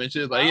random and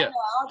shit. Like, yeah,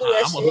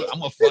 I'm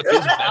gonna fuck his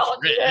best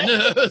friend.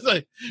 It's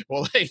like,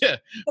 well, yeah,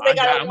 they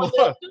got one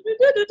up.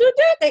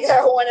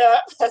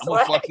 That's I'm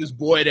gonna fuck this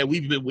boy that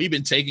we've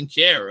been taking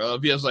care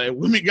of. Yeah, it's like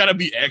women gotta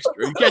be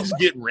extra. You can't just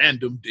get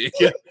random dick.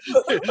 You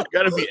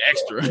gotta be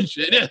extra and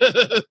shit.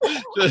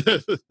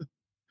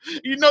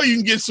 You know you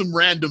can get some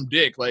random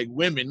dick like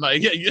women.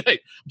 Like I'm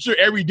sure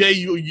every day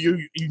you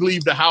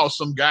leave the house,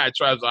 some guy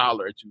tries to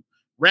holler at you.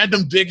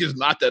 Random dick is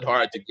not that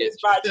hard to get.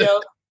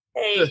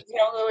 Hey, you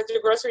don't go with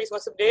your groceries,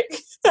 want some dick?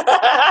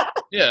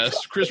 Yeah,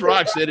 Chris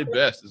Rock said it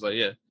best. It's like,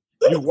 yeah,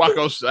 you walk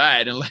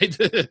outside and like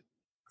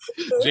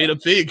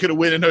Jada Pig could have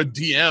went in her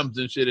DMs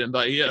and shit and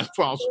like, yeah,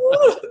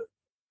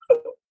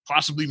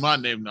 possibly my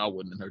name. No, I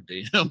wasn't in her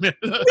DM.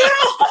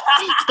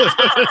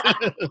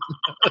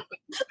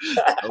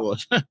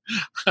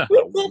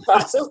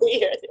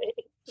 Possibly her name.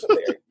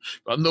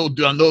 I know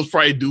those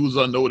probably dudes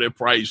I know that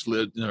probably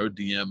slid in her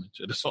DM and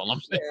shit. That's all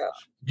I'm saying. Yeah.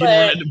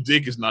 Getting random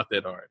dick is not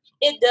that hard.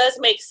 It does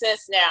make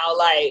sense now,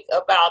 like,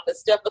 about the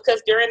stuff,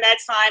 because during that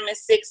time in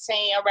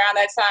 16, around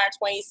that time,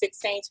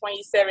 2016,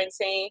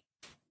 2017,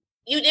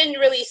 you didn't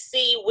really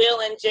see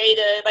Will and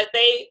Jada,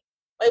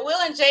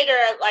 Will and Jada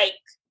are, like,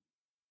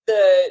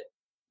 the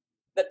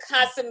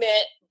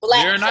consummate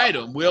black. They're an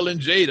item. Will and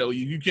Jada.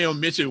 You can't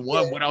mention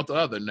one without the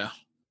other now.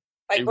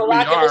 Like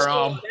Barack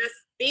and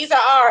these are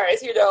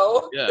ours,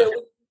 Yeah.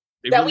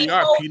 They really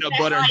are peanut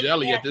butter and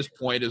jelly at this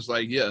point. It's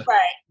like, yeah.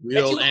 Right.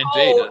 Will and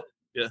Jada.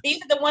 Yeah.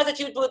 These are the ones that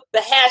you do the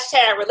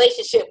hashtag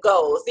relationship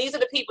goals. These are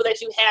the people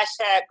that you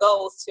hashtag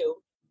goals to.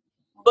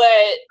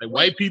 But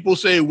white people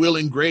say Will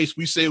and Grace,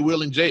 we say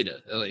Will and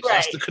Jada. Like,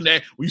 that's the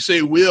connect. We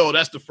say Will,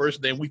 that's the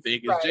first name we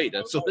think is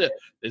Jada. So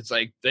it's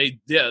like the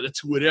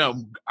two of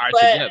them are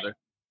together.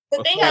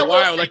 The thing for a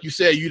while, like you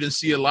said, you didn't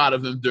see a lot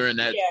of them during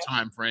that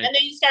time frame. And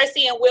then you start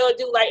seeing Will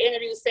do like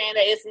interviews saying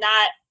that it's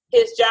not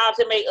his job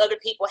to make other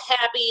people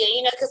happy,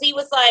 and because he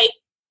was like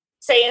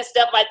saying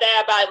stuff like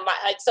that about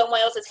like someone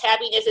else's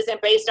happiness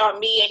isn't based on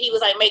me, and he was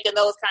like making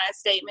those kind of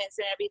statements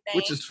and everything.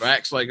 Which is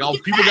facts. Like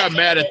people got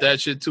mad at that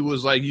shit too.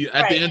 Is like you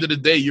at the end of the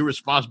day, you're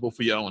responsible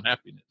for your own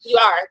happiness. You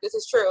are. This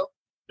is true.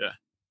 Yeah.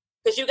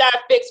 Because you gotta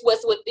fix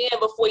what's within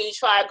before you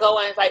try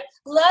going like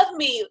love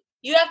me.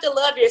 You have to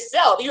love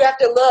yourself. You have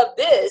to love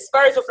this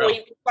first before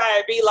you can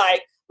try to be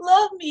like,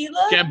 love me,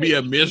 love me. You can't be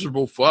a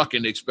miserable fuck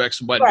and expect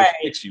somebody to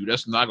fix you.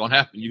 That's not going to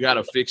happen. You got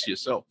to fix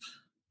yourself.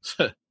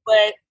 But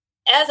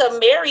as a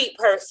married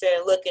person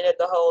looking at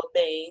the whole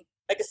thing,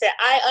 like I said,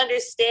 I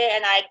understand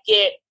and I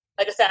get,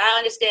 I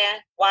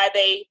understand why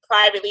they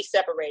privately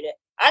separated.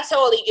 I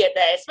totally get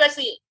that.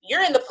 Especially,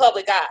 you're in the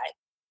public eye.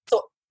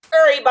 So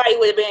everybody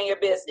would have been in your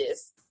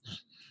business.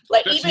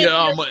 Like especially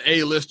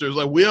A-listers.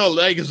 Like Will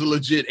Legg is a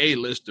legit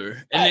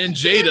A-lister. And then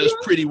Jada's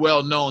pretty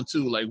well known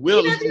too. Like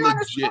Will is a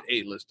legit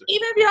A-lister.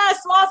 Even if you're on a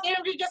small scale,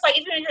 even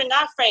if you're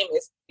not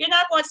famous, you're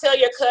not going to tell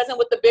your cousin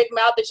with the big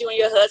mouth that you and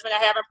your husband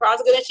are having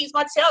problems, because then she's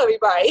going to tell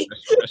everybody.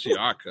 Especially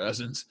our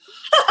cousins.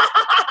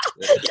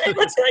 You're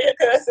going to tell your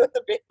cousin with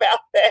the big mouth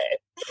that.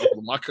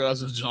 My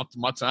cousins jumped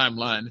my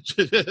timeline.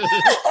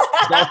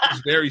 That's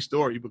a very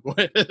story, but go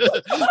ahead. You're going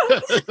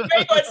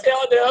to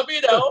tell them,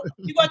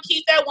 you're going to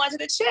keep that one to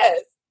the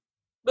chest.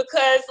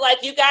 Because,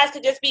 like, you guys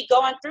could just be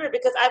going through it,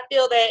 because I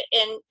feel that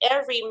in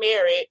every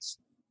marriage,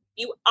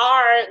 you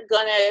are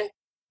going to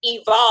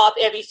evolve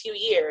every few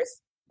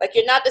years. Like,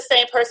 you're not the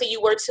same person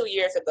you were 2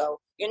 years ago.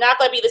 You're not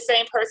going to be the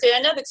same person in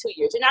another 2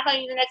 years. You're not going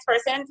to be the next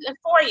person in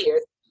 4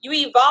 years. You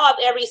evolve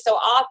every so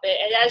often,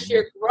 and as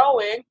you're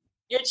growing,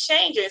 you're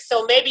changing.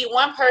 So maybe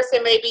one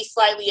person may be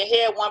slightly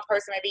ahead, one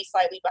person may be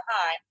slightly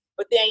behind,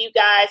 but then you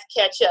guys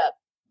catch up.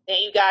 Then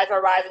you guys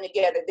are rising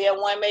together. Then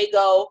one may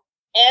go,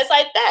 and it's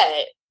like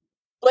that.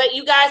 But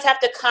you guys have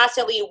to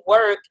constantly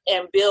work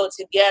and build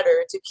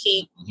together to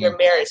keep your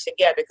marriage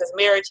together, because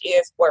marriage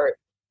is work.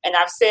 And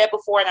I've said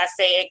before, and I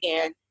say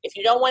again, if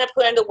you don't want to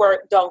put in the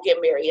work, don't get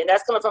married. And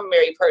that's coming from a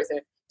married person.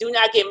 Do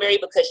not get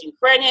married because you're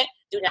pregnant.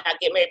 Do not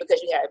get married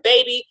because you had a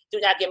baby. Do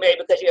not get married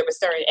because you have a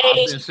certain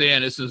age. I've been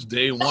saying this since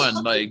day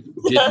one. Like,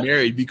 get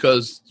married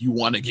because you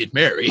want to get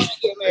married.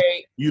 Get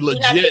married. You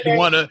legit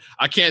want to.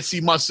 I can't see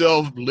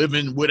myself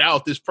living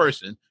without this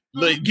person.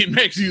 Like, get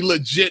married. You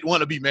legit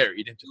want to be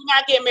married. Do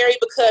not get married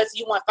because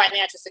you want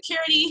financial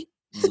security.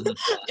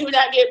 Do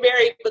not get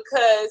married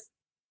because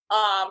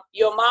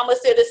your mama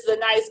said this is a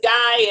nice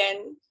guy,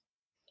 and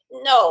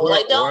no,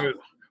 like don't.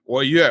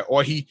 Or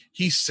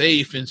he's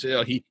safe and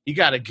so he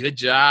got a good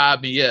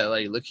job and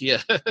like look here.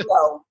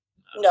 No,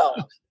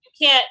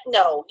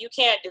 you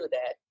can't do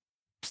that.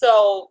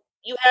 So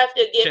you have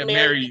to get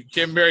married.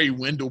 Can't marry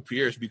Wendell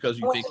Pierce because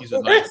you think he's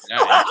a nice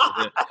guy.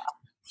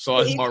 So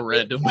it's more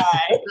random.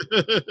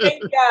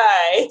 Big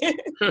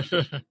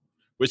guy.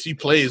 Which he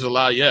plays a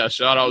lot. Yeah,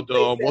 shout out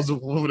was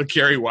the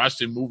Kerry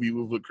Washington movie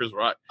with Chris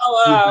Rock.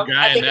 Oh, he was the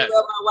guy I think in that. I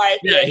love my wife.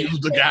 Yeah, he was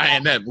the guy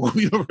in that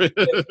movie.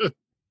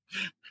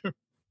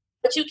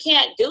 But you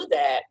can't do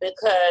that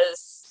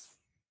because,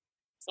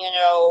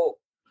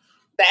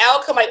 the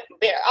outcome, like,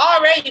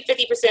 already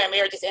 50% of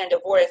marriages end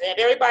divorce. And if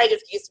everybody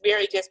just gets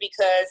married just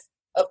because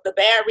of the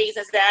bad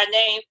reasons that I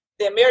named,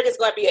 then marriage is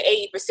going to be an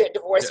 80%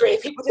 divorce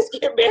rate. People just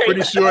get married.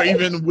 Pretty sure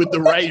even with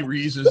the right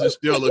reasons, there's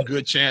still a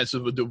good chance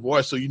of a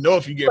divorce. So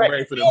if you get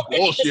married for the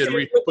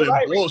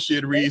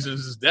bullshit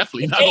reasons, it's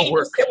definitely not going to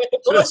work. With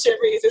the bullshit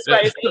reasons,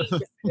 right? It's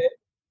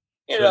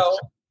 80%,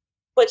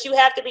 But you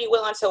have to be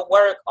willing to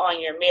work on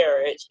your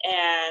marriage.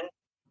 And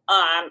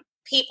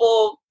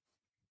people,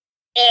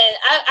 and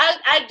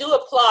I do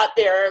applaud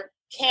their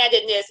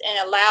candidness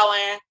and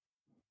allowing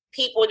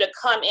people to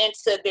come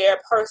into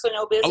their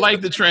personal business. I like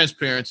the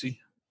transparency.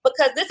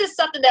 Because this is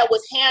something that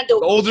was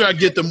handled. The older I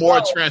get, the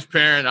more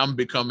transparent I'm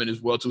becoming as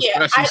well, too.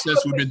 Especially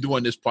since we've been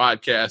doing this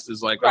podcast.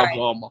 It's like I've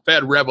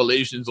had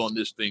revelations on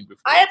this thing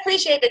before. I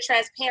appreciate the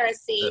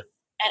transparency,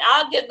 and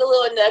I'll give the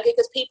little nugget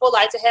because people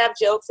like to have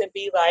jokes and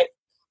be like,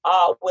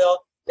 "Oh,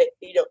 well,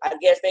 I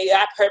guess they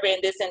got purpose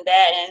and this and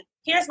that." And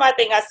here's my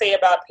thing I say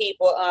about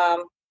people: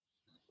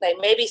 like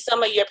maybe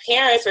some of your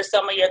parents or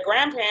some of your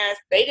grandparents,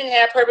 they didn't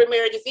have perfect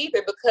marriages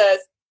either, because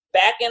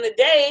back in the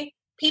day,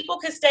 people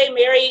could stay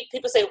married.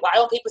 People say, why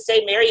don't people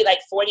stay married like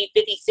 40,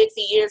 50,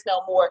 60 years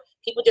no more?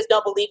 People just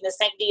don't believe in the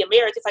sanctity of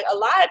marriage. It's like a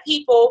lot of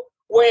people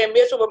were in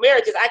miserable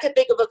marriages. I can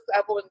think of a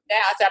couple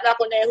now. I'm not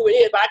going to name who it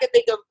is, but I can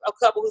think of a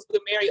couple who's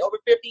been married over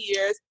 50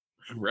 years.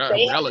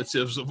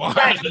 Relatives of ours.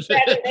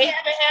 Exactly. They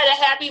haven't had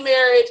a happy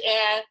marriage.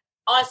 And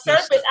on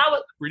surface, I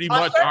was pretty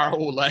much our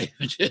whole life.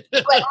 Like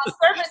on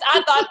surface,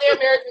 I thought their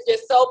marriage was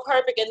just so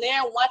perfect. And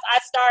then once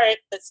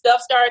the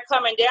stuff started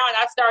coming down,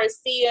 I started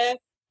seeing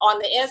on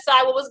the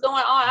inside what was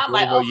going on. I'm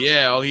like,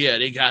 yeah,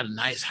 they got a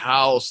nice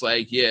house.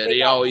 Like,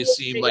 they always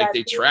seem like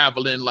they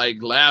traveling,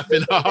 like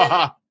laughing.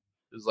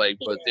 It's like,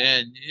 but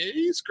then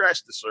you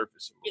scratch the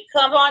surface. It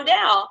comes on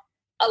down.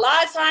 A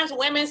lot of times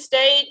women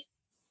stayed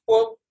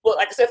for,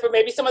 like I said, for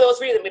maybe some of those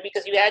reasons, maybe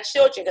because you had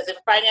children, because of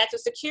financial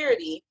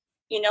security,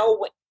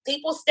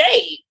 people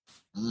stayed.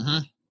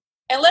 Mm-hmm.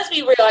 And let's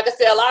be real, like I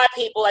said, a lot of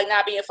people, like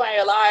not being funny,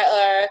 a lot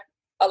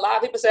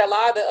of people say a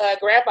lot of the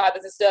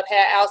grandfathers and stuff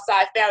had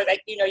outside families.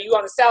 Like, you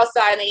on the south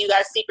side and then you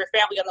got a secret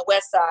family on the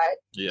west side.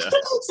 Yeah.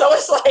 So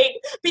it's like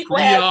people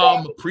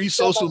had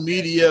pre-social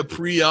media,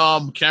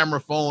 camera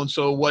phone,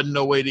 so it wasn't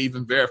no way to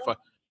even verify.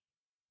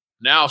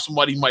 Now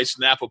somebody might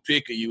snap a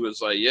pic of you.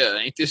 It's like,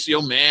 ain't this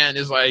your man?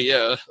 It's like,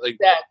 like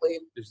exactly.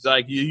 It's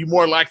like you're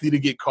more likely to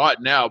get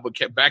caught now, but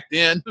back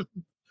then,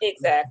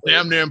 exactly,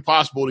 damn near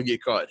impossible to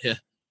get caught. Yeah.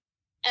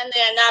 And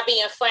then not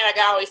being funny, like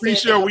I always say. Pretty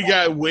sure we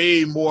got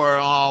way more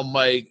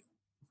like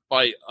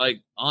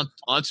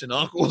aunts and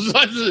uncles.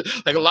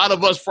 Like a lot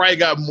of us probably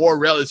got more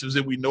relatives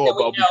than we know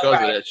about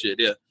because of that shit.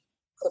 Yeah.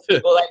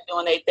 People like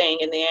doing their thing,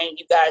 and then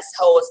you guys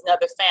hold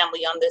another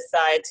family on this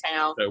side of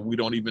town that we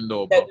don't even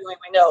know about. That we don't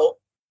even know.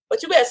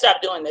 But you better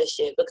stop doing this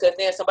shit, because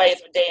then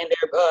somebody's dating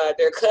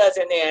their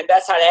cousin, and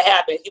that's how that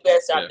happens. You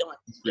better stop doing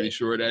it. Pretty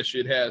sure that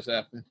shit has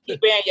happened. Keep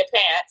wearing your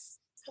pants.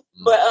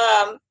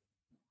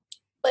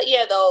 But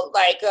yeah, though,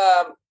 like,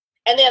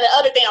 and then the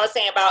other thing I was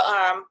saying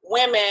about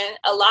women,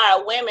 a lot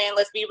of women,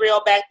 let's be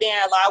real, back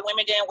then, a lot of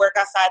women didn't work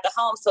outside the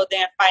home, so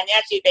then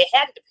financially they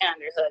had to depend on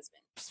their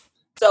husbands.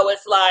 So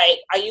it's like,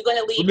 are you going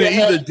to leave your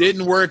husband? Either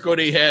didn't work or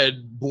they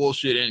had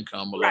bullshit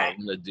income. Right.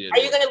 Are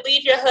you going to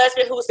leave your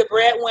husband who's the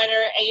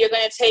breadwinner and you're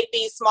going to take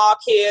these small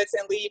kids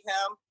and leave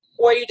him?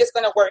 Or are you just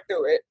going to work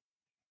through it?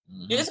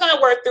 Mm-hmm. You're just going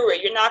to work through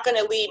it. You're not going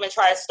to leave and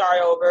try to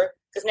start over.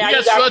 Because now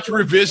you got such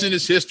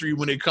revisionist history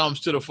when it comes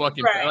to the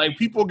fucking like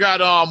people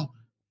got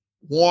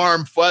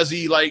warm,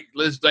 fuzzy, like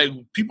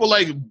people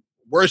like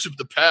worship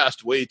the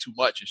past way too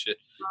much and shit.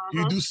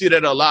 You do see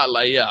that a lot.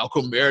 Like, how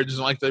come marriages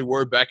like they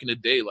were back in the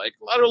day? Like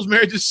a lot of those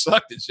marriages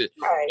sucked and shit.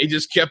 Right. They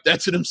just kept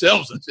that to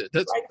themselves and shit.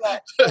 That's like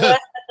that. The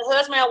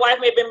husband and wife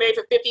may have been married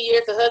for 50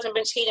 years. The husband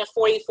been cheating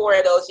 44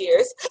 of those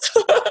years.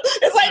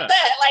 It's like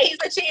that. Like he's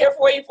been cheating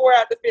 44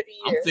 out of 50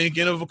 years. I'm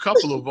thinking of a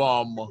couple of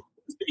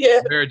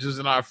marriages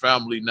in our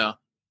family now.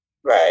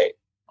 Right.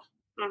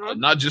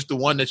 Not just the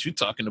one that you're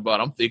talking about.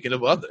 I'm thinking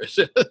of others.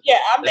 Yeah,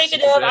 I'm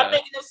thinking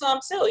of some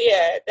too.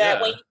 Yeah,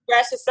 that when you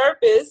scratch the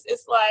surface,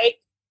 it's like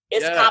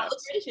it's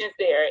complications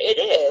there. It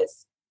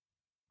is,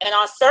 and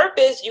on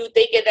surface, you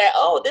thinking that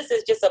this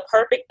is just a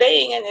perfect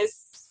thing, and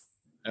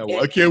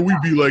why can't we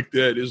be like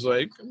that? It's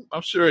like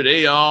I'm sure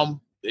they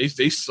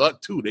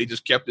suck too. They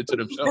just kept it to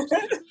themselves.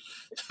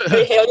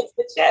 They held it to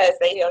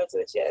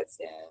the chest.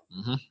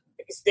 Yeah.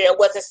 Because there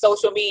wasn't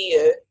social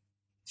media.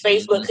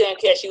 Facebook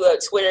couldn't catch you up.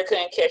 Twitter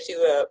couldn't catch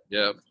you up.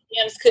 Yeah.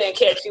 DMs couldn't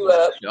catch you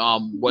up.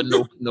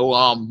 Wasn't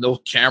no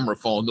camera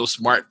phone, no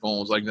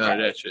smartphones, like none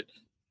of that shit.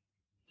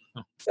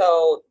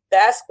 So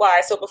that's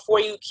why. So before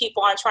you keep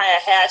on trying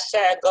to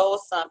hashtag goal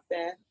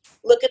something,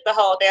 look at the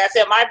whole thing. I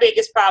said my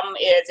biggest problem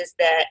is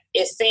that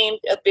it seemed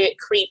a bit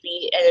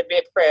creepy and a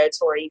bit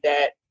predatory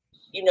that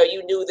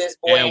you knew this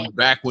boy. And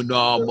back when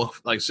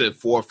like I said,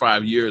 4 or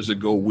 5 years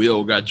ago,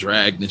 Will got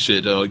dragged and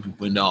shit.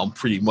 When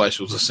pretty much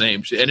was the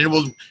same shit, and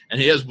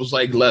his was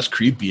like less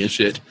creepy and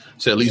shit.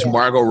 So at least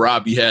Margot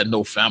Robbie had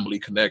no family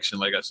connection,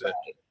 like I said.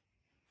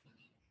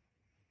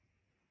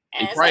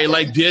 Right. They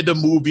probably did the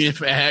movie and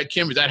had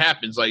chemistry. That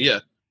happens. Like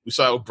we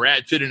saw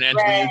Brad Pitt and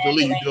Angelina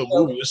Jolie. You do a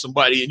movie with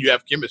somebody and you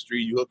have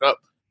chemistry, you hook up.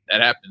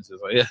 That happens.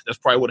 It's like that's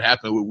probably what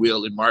happened with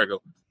Will and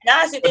Margot. And I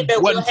honestly think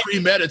that wasn't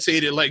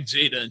premeditated like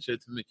Jada and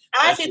shit to me.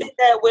 I honestly think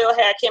that Will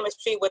had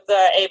chemistry with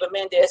Ava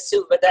Mendes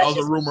too, but that was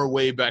a rumor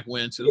way back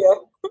when too. Yeah,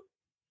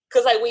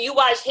 because when you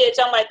watch Hitch,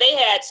 I'm like they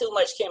had too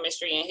much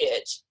chemistry in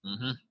Hitch.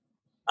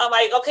 I'm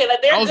like, okay,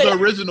 they're. That was the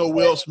original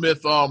Will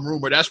Smith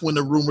rumor. That's when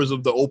the rumors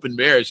of the open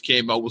marriage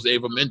came out. Was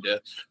Ava Mendes?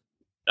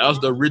 That was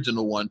the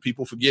original one.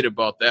 People forget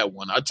about that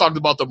one. I talked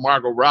about the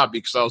Margot Robbie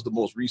because that was the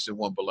most recent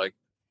one, but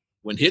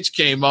when Hitch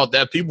came out,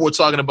 that people were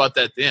talking about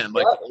that then.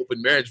 The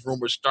open marriage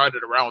rumors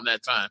started around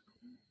that time.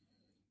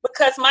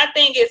 Because my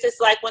thing is, it's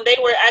like when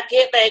I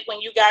get when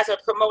you guys are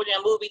promoting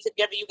a movie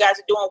together, you guys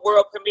are doing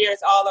world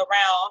premieres all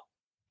around.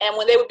 And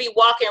when they would be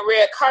walking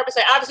red carpets,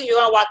 obviously you're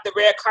going to walk the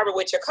red carpet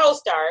with your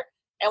co-star.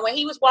 And when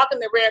he was walking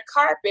the red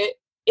carpet,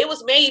 it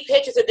was many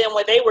pictures of them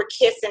where they were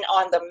kissing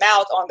on the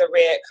mouth on the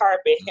red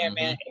carpet, him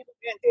and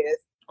Mendes.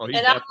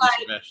 And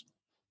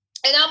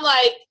I'm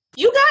like,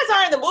 you guys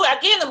are in the movie. I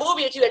get in the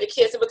movie that you had to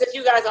kiss him because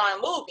you guys are in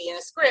a movie in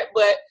a script.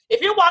 But if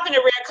you're walking the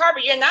red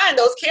carpet, you're not in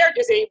those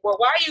characters anymore.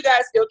 Why are you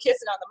guys still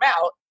kissing on the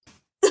mouth?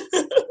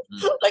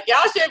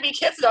 Y'all shouldn't be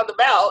kissing on the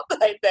mouth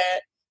like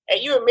that.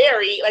 And you were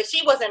married.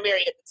 She wasn't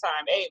married at the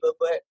time, Ava.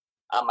 But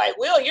I'm like,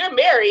 Will, you're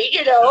married,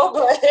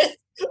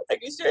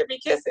 but you shouldn't be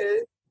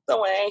kissing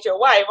someone that ain't your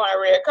wife on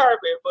a red carpet.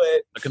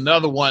 But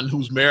another one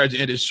whose marriage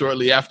ended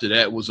shortly after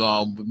that was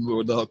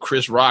the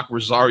Chris Rock,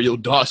 Rosario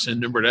Dawson.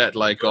 Remember that?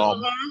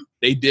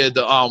 They did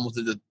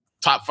the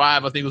top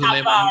 5, I think was the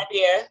name of it.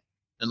 Yeah.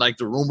 And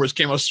the rumors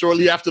came out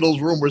shortly after those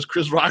rumors.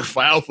 Chris Rock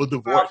filed for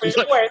divorce.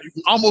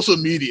 Almost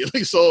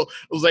immediately. So it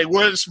was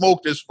where the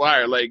smoke, there's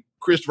fire.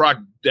 Chris Rock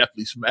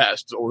definitely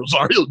smashed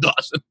Rosario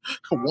Dawson.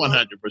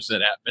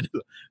 100% happened.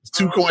 It's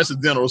too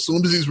coincidental. As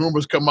soon as these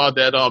rumors come out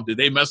that did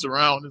they mess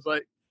around? It's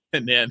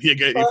and then he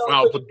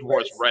filed for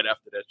divorce right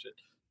after that shit.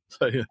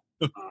 So yeah.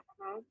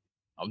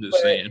 I'm just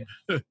saying.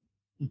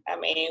 I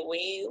mean,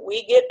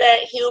 we get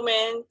that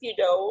humans,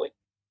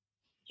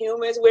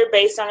 we're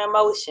based on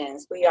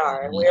emotions.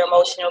 We're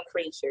emotional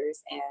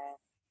creatures. And,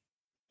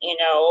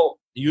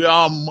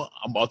 I'm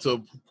about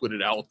to put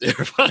it out there.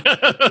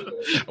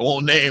 I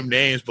won't name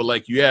names,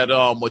 but you had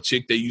a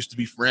chick that used to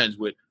be friends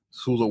with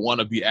who's a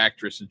wannabe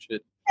actress and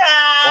shit.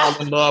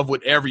 Fall in love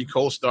with every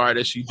co-star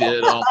that she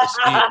did on the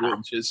scene with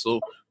and shit. So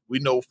we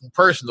know from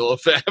personal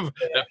effect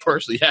that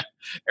personally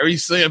every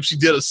time she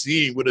did a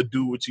scene with a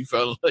dude which she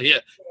felt I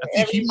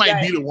think he might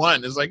be the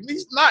one. It's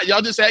he's not.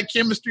 Y'all just had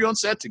chemistry on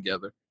set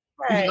together.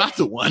 Right. He's not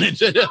the one.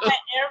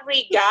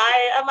 Every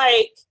guy, I'm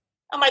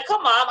like,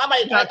 come on. I'm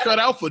like, you're not cut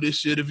out for this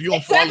shit if you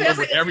don't fall in love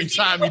with every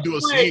time you do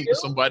a scene with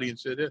somebody and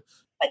shit.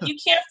 You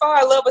can't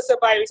fall in love with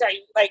somebody every time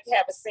you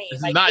have a scene.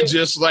 It's not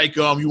just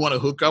you want to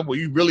hook up, or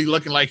you really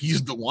looking like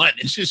he's the one.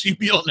 It's just you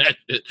be on that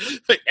shit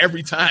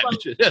every time.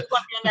 You on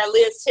that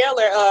Liz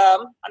Taylor,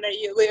 on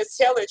that Liz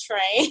Taylor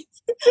train.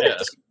 Yeah.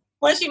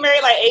 Wasn't she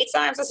married 8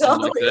 times or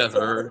something? Like that,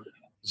 her.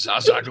 Zsa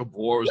Zsa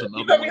Gabor was another.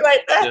 You gonna be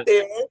like that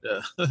then? Yeah.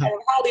 And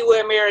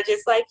Hollywood marriage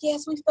is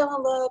yes, we fell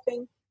in love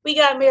and we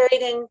got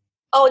married, and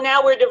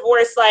now we're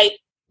divorced.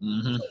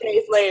 2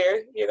 days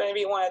later, you're gonna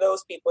be one of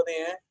those people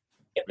then.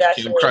 If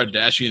that's Kim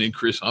Kardashian and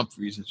Chris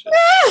Humphries and shit.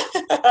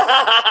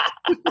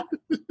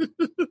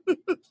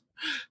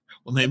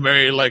 When they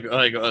married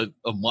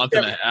a month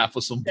and a half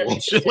or some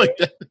bullshit like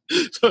that.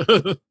 2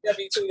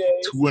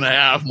 days.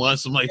 2.5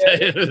 months, something like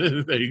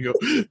that. There you go.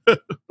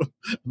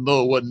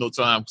 No, it wasn't no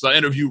time. Because I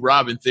interviewed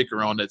Robin Thicke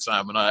around that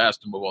time, and I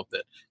asked him about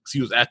that. Because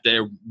he was at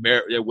their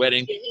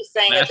wedding.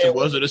 I asked him,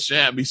 was it a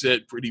sham? He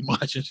said, pretty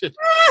much. And shit.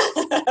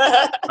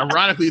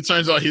 Ironically, it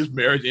turns out his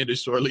marriage ended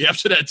shortly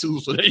after that, too.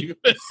 So there you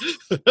go.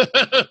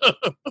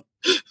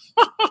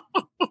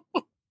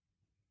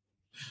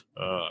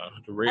 I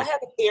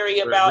have a theory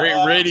about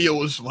radio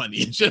was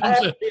funny. I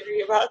have a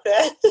theory about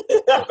that.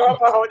 I'm going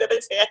for a whole other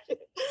tangent.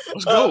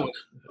 Let's go.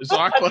 It's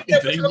our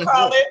fucking thing.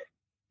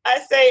 I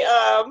say,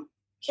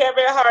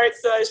 Kevin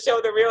Hart's show,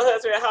 The Real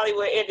Husband in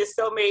Hollywood, ended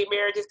so many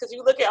marriages because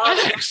you look at all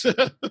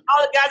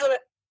the guys on the.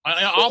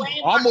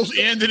 Almost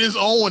ended his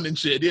own and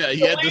shit. Yeah,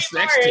 he had the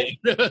sex tape.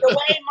 Dwayne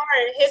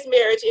Martin, his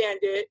marriage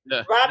ended.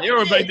 Yeah.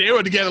 They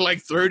were together like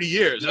 30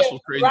 years. That's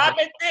what's crazy.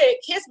 Robin Thicke,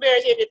 his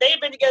marriage ended.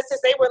 They've been together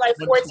since they were like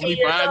 14 years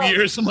old. 25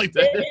 years, something like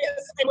that.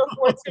 They were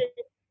 14.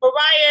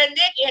 Mariah and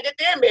Nick ended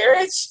their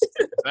marriage.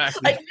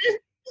 Exactly.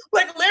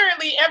 Like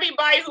literally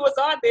everybody who was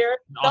on there.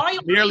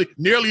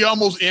 Nearly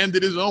almost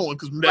ended his own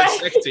because that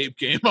sex tape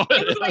came out.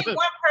 It was like one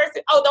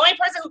person. Oh, the only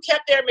person who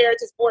kept their marriage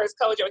is Boris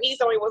Kodjoe. He's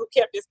the only one who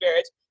kept his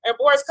marriage. And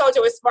Boris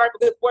Kodjoe is smart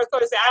because Boris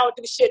Kodjoe said, "I don't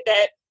do shit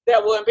that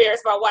will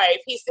embarrass my wife."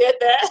 He said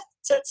that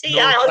to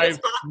T.I. on his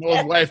podcast.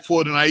 His wife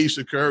pulled an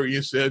Aisha Curry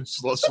and said,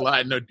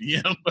 slide in her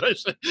DM.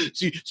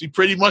 she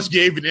pretty much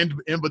gave an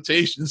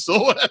invitation.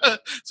 So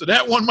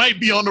that one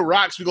might be on the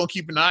rocks. We're going to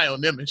keep an eye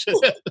on them. And shit.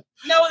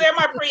 No, they're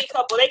my pretty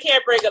couple. They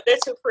can't break up. They're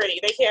too pretty.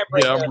 They can't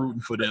break up. Yeah, I'm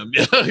rooting for them.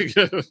 Yeah. They're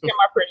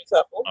my pretty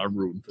couple. I'm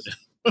rooting for them.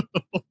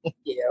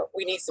 Yeah,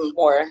 we need some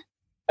more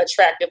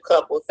attractive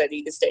couples that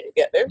need to stay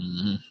together.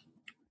 Mm-hmm.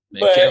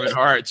 And Kevin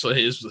Hart, so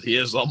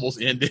his almost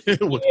ended.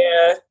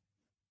 Yeah.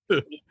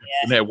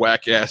 And that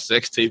whack ass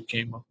sex tape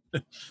came up.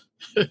 It's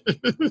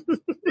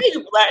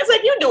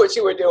like you knew what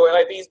you were doing.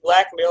 Like these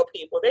black male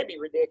people, they'd be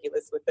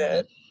ridiculous with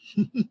that.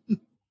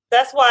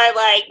 That's why,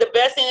 like, the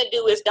best thing to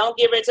do is don't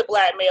give in to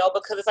blackmail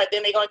because it's like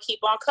then they're gonna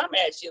keep on coming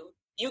at you.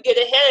 You get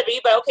ahead of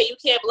it, but okay, you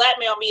can't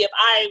blackmail me if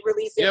I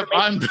release it. Yep,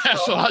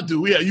 that's what I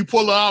do. Yeah, you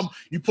pull an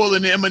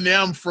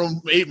Eminem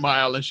from 8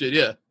 Mile and shit.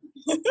 Yeah,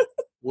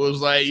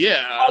 was like,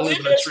 yeah, I live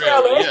in a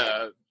trailer.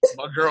 Yeah.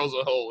 My girl's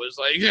a hoe. It's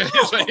like, yeah,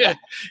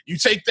 you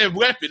take that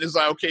weapon. It's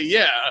like, okay,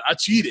 yeah, I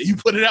cheated. You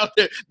put it out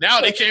there. Now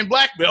they can't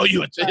blackmail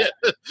you. Yeah,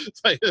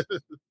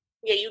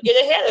 you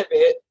get ahead of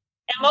it.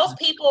 And most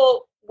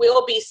people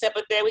will be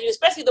sympathetic with you,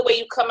 especially the way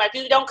you come out. If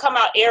you don't come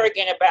out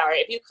arrogant about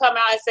it, if you come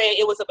out and say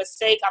it was a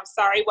mistake, I'm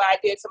sorry what I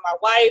did to my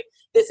wife,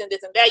 this and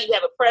that. You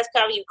have a press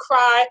conference, you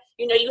cry.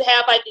 You know, you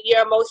have like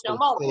your emotional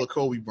moment. Full of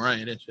Kobe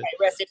Bryant and shit.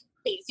 Right, rest in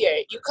peace. Yeah,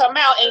 you come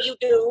out and you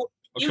do.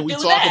 Can we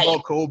talk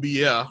about Kobe?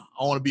 Yeah,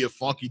 I want to be a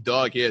funky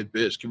dog head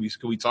bitch. Can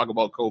we talk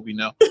about Kobe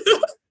now?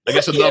 I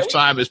guess enough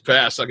time has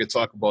passed. I can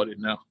talk about it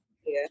now.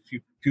 Yeah.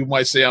 People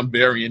might say I'm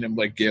burying him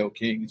like Gayle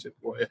King.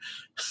 Go ahead.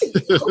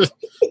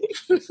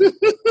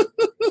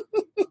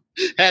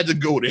 Had to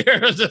go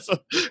there.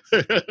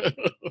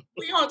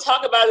 We don't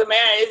talk about the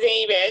man. Isn't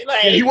even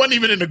like he wasn't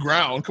even in the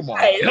ground. Come on.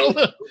 Right.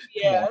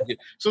 Yeah.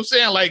 So I'm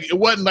saying like it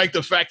wasn't like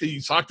the fact that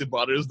you talked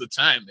about it. It was the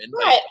timing.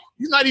 Right. Like,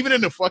 he's not even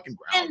in the fucking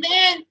ground. And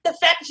then the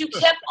fact that you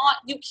kept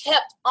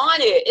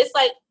on it. It's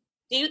like,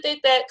 do you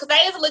think that? Because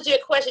that is a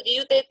legit question. Do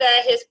you think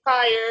that his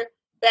prior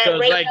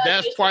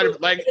that's part of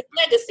like his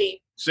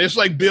legacy? So it's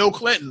like Bill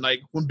Clinton.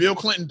 Like when Bill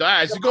Clinton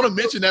dies, he's going to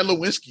mention that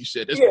Lewinsky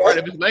shit. It's part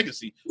of his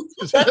legacy.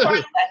 That's part of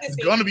his legacy. It's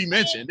going to be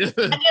mentioned. And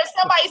if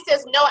somebody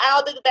says, no, I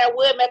don't think that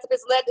would mess up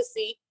his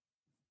legacy,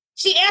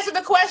 she answered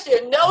the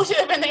question. No should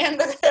have been the end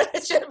of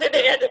it. Should have been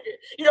the end of it.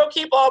 You don't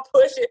keep on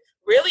pushing.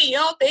 Really? You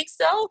don't think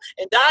so?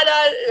 And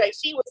like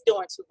she was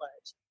doing too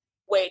much.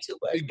 Way too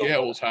much. The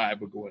gal was high,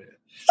 but go ahead.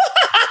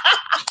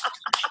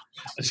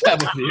 Let's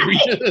have a theory.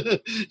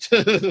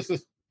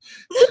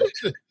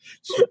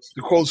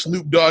 To quote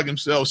Snoop Dogg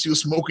himself, she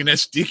was smoking that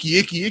sticky,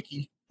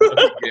 icky.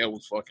 Yeah,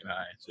 was fucking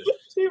high.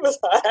 She was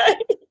high.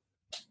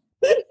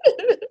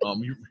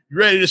 You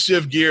ready to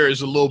shift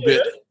gears a little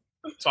bit?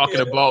 We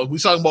talking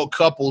about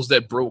couples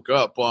that broke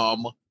up.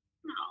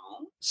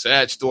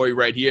 Sad story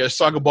right here. Let's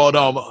talk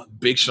about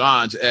Big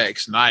Sean's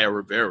ex, Naya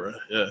Rivera.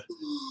 Yeah.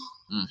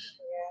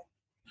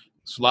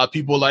 So a lot of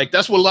people like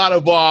that's what a lot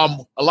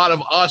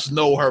of us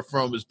know her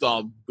from is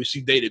but she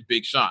dated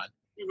Big Sean.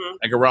 Mm-hmm.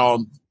 Like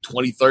around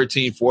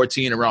 2013,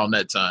 14, around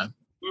that time.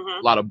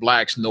 Mm-hmm. A lot of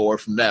blacks know her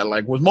from that.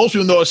 Like, most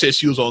people know her said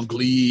she was on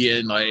Glee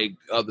and like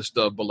other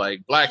stuff, but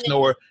like blacks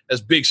know her as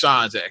Big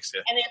Sean's ex.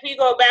 And if you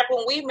go back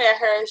when we met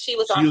her, she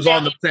was on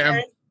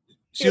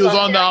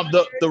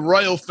the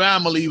Royal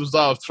Family was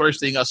the first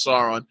thing I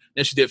saw her on.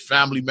 Then she did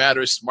Family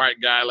Matters, Smart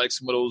Guy, like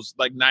some of those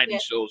like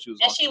 90s shows. She was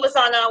she was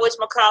on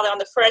on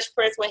the Fresh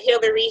Prince when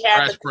Hillary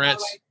had Fresh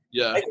Prince.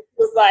 Yeah, it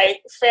was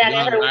like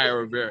fanning her. Naya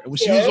Rivera. When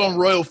she was on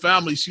Royal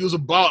Family, she was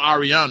about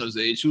Ariana's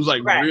age. She was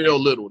like real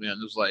little then.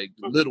 It was like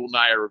little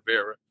Naya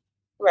Rivera.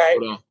 Right.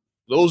 But,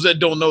 those that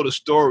don't know the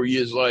story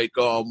is like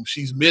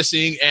she's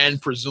missing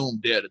and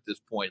presumed dead at this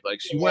point. Like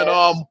she went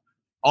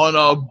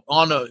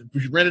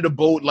she rented a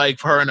boat like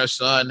for her and her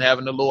son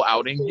having a little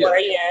outing.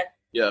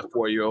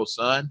 4-year-old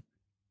son.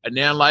 And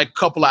then like a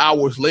couple of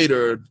hours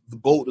later, the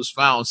boat was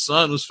found.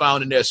 Son was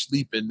found in there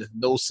sleeping.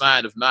 No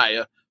sign of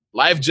Naya.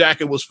 Life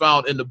jacket was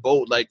found in the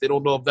boat. Like, they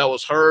don't know if that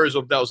was hers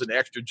or if that was an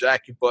extra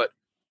jacket, but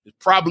it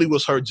probably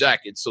was her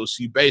jacket. So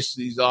she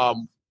basically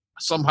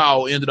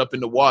somehow ended up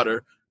in the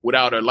water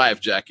without her life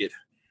jacket.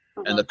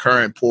 Uh-huh. And the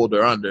current pulled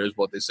her under is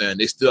what they're saying.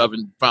 They still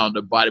haven't found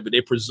her body, but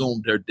they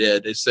presumed her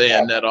dead. They're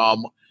saying that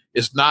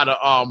it's not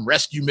a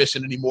rescue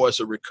mission anymore. It's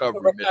a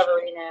recovery mission.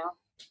 Now.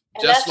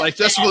 Just like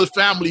that's where the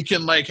family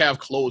can like have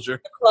closure.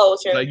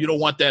 Closure. Like you don't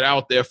want that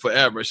out there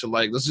forever. So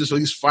like let's just at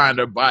least find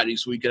her body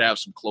so we can have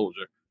some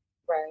closure.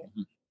 Right.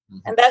 Mm-hmm.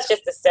 And that's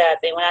just the sad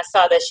thing. When I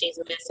saw that she's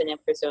missing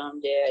and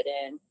presumed dead,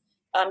 and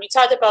you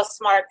talked about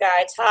Smart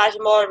Guy. Taj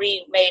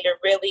Mowry made a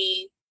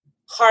really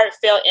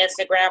heartfelt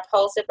Instagram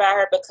post about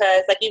her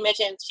because, like you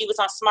mentioned, she was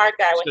on Smart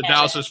Guy with him.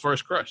 That was his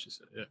first crush. He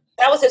said, yeah.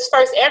 That was his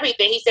first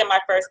everything. He said, my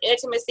first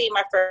intimacy,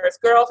 my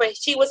first girlfriend.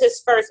 She was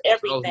his first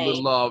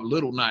everything.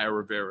 Little Naya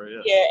Rivera,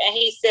 yeah. Yeah, and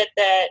he said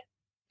that,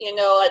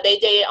 they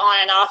dated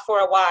on and off for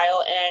a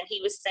while, and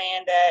he was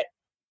saying that,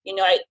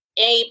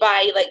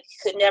 anybody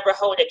could never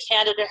hold a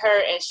candle to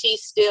her, and he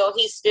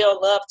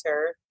still loved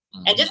her.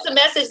 Mm-hmm. And just the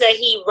message that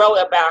he wrote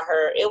about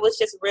her, it was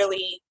just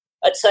really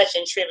a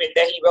touching tribute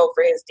that he wrote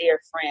for his dear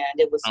friend.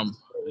 It was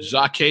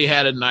Jacquet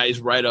had a nice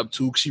write up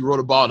too. She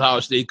wrote about how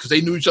because they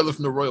knew each other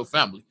from the royal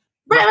family.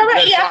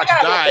 Right. Yeah, Fox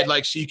died.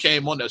 Like she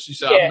came on there. She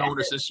said, "I've known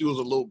her since she was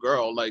a little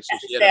girl." Like so,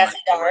 she had a nice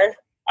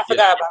I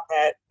forgot about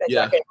that.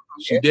 Yeah,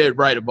 she did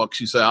write a book.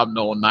 She said, "I've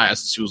known Naya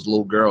since she was a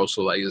little girl."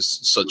 So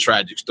it's a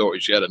tragic story.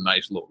 She had a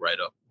nice little write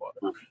up about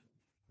it. Mm-hmm.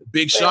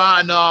 Big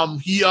Sean,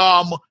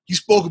 he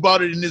spoke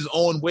about it in his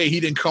own way. He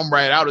didn't come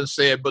right out and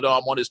say it, but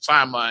on his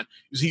timeline,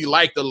 he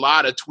liked a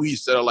lot of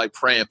tweets that are like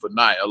praying for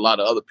Naya. A lot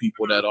of other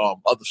people that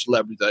other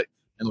celebrities that,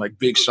 and like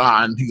Big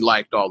Sean, he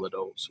liked all of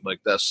those. Like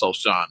that's so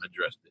Sean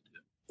addressed it.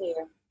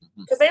 Yeah,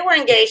 because they were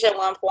engaged at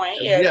one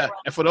point. Yeah.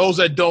 And for those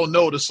that don't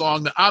know, the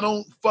song that "I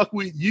Don't Fuck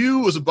With You"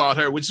 was about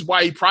her, which is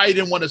why he probably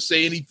didn't want to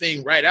say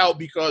anything right out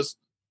because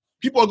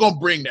people are gonna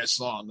bring that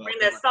song up.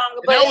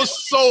 That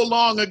was so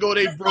long ago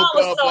they broke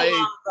up.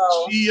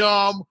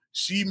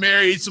 She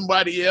married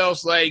somebody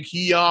else. Like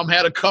he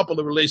had a couple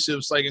of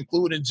relationships, like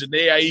including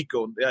Jhené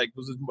Aiko. Like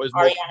was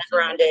Ariana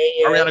Grande.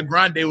 Yeah. Ariana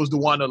Grande was the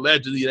one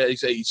allegedly that he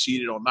said he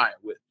cheated on Naya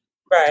with.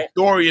 Right.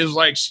 The story is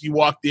like she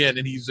walked in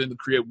and he's in the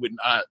crib with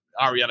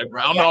Ariana Grande.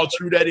 I don't know how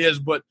true that is,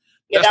 but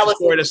that's the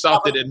story that's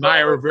out there. That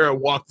Naya Rivera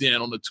walked in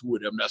on the two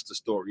of them. That's the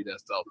story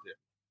that's out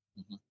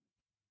there. Mm-hmm.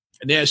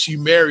 And then she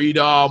married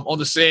on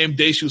the same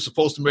day she was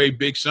supposed to marry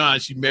Big Sean.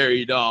 She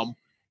married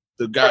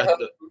the guy,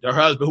 her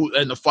husband,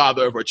 and the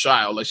father of her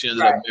child. Like she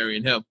ended up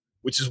marrying him,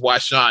 which is why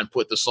Sean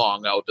put the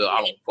song out.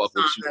 "I Don't Fuck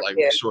With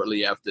You,"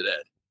 shortly after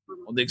that,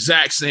 on the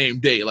exact same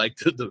day. Like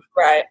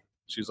right.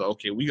 She's like,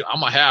 "Okay, I'm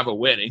gonna have a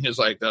wedding." It's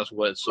like that's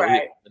what. So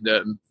and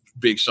then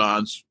Big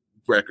Sean's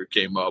record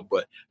came up,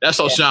 but that's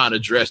how Sean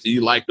addressed it. He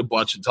liked a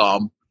bunch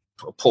of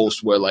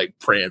posts where like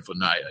praying for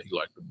Naya. He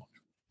liked a bunch.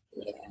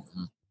 Yeah.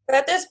 Mm-hmm. But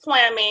at this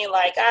point, I mean,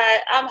 like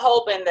I'm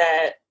hoping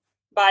that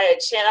by a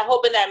chance, I'm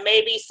hoping that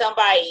maybe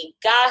somebody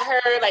got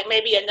her, like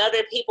maybe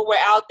another people were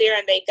out there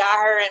and they got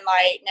her, and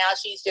like now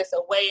she's just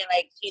away and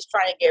like she's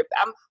trying to get.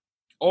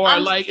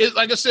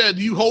 Like I said,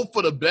 you hope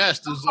for the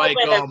best. It's like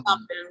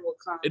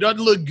it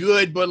doesn't look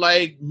good, but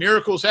like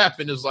miracles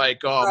happen. It's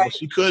like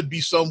she could be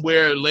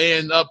somewhere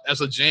laying up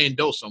as a Jane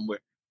Doe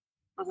somewhere.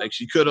 Mm-hmm. Like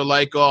she could have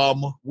like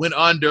went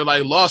under,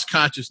 like lost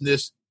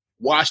consciousness,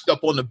 washed up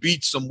on the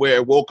beach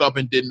somewhere, woke up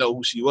and didn't know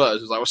who she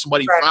was. It's like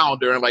somebody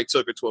found her and like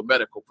took her to a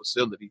medical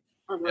facility.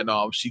 Mm-hmm.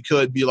 And she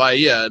could be like,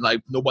 and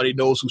like nobody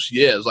knows who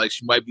she is. Like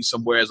she might be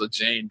somewhere as a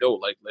Jane Doe,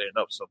 like laying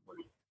up somewhere.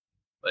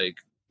 Like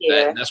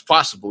that's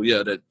possible.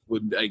 Yeah, that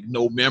with like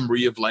no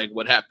memory of like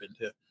what happened.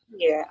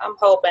 Yeah, I'm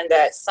hoping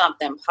that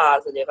something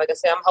positive. Like I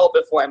said, I'm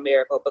hoping for a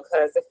miracle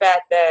because the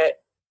fact that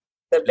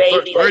the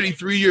baby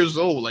 33 years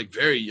old, like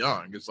very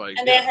young. It's like,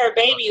 and then her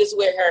baby was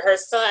with her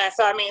son.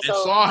 So I mean,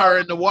 saw her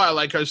in the water.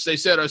 Like they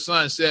said, her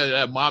son said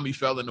that mommy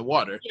fell in the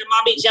water. Yeah,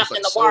 mommy jumped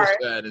in the water.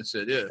 Sad and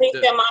said, he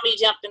said mommy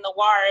jumped in the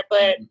water,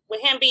 but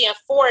with him being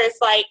 4, it's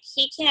like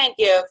he can't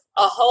give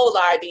a whole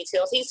lot of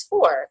details. He's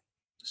 4.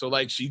 So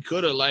like she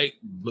could have like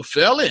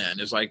fell in.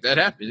 It's like that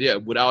happened. Yeah,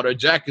 without her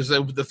jacket.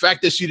 So the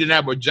fact that she didn't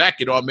have her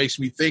jacket on makes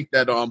me think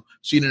that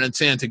she didn't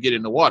intend to get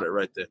in the water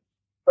right there.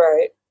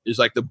 Right. It's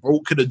like the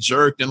boat could have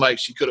jerked and like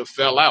she could have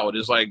fell out.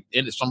 It's like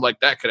something like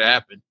that could have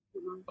happened.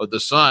 Mm-hmm. Or the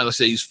son, let's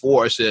say he's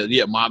 4, said,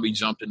 mommy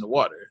jumped in the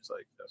water. It's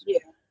like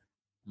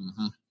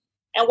Mm-hmm.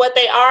 And what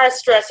they are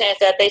stressing is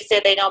that they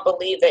said they don't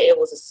believe that it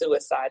was a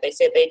suicide. They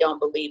said they don't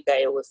believe that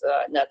it was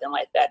nothing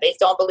like that. They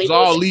don't believe it's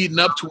all leading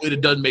up to it.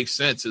 It doesn't make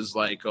sense. It's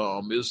like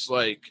it's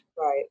like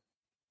right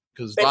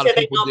because a lot of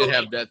people did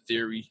have that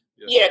theory.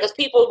 Yeah, because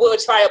people would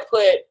try to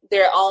put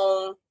their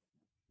own,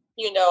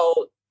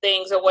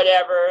 things or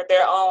whatever,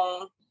 their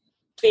own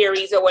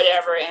theories or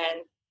whatever,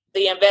 and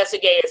the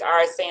investigators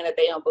are saying that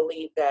they don't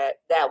believe that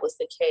was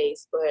the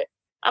case. But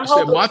I'm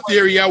hoping. My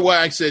theory,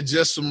 I said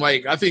just some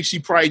I think she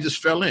probably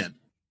just fell in.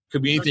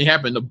 Could be anything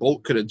happened. The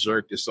boat could have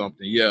jerked or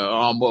something. Yeah,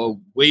 a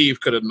wave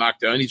could have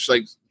knocked her. And it's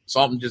like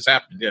something just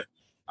happened. Yeah,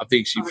 I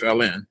think she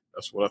fell in.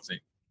 That's what I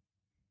think.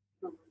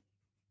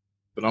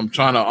 But I'm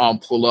trying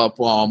to pull up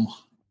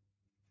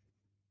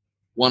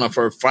one of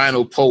her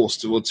final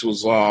posts, which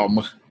was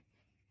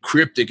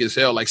cryptic as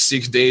hell. Like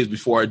 6 days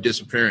before her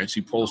disappearance,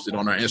 she posted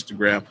on her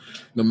Instagram: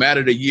 "No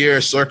matter the year,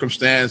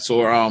 circumstance,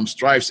 or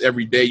strifes,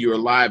 every day you're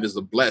alive is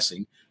a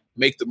blessing.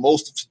 Make the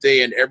most of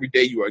today, and every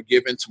day you are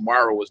given.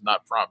 Tomorrow is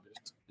not promised."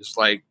 It's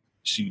like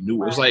she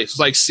knew. It's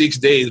like 6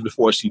 days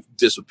before she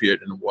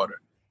disappeared in the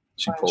water.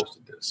 She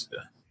posted this.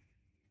 Yeah.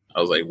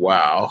 I was like,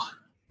 wow.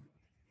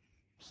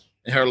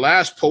 And her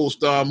last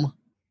post,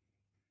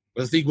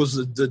 I think was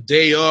the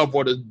day of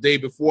or the day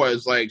before.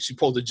 It's like she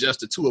posted just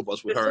the two of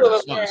us with her and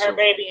her son. Her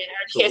baby and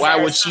her kids. So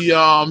why would she?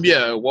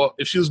 Well,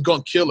 if she was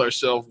gonna kill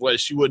herself,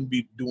 she wouldn't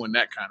be doing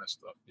that kind of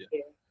stuff. Yeah.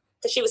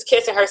 Because she was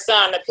kissing her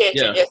son in the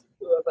picture, just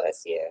the two of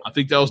us. Yeah. I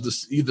think that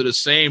was either the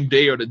same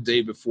day or the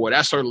day before.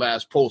 That's her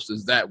last post.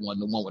 Is that one,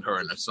 the one with her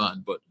and her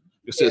son? But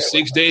it says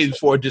 6 days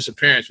before her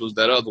disappearance was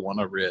that other one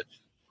I read.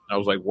 And I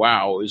was like,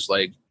 wow. It's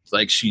like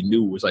she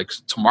knew. It's like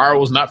tomorrow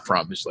was not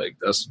from. It's like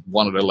that's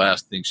one of the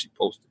last things she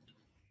posted.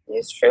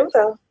 It's true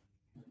though,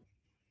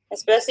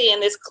 especially in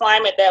this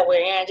climate that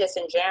we're in, just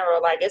in general.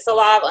 Like it's a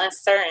lot of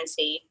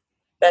uncertainty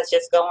that's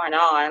just going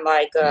on.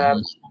 Like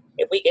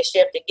if we could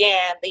shift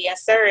again, the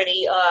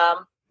uncertainty.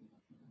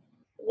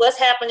 What's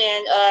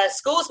happening?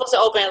 School's supposed to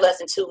open in less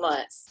than 2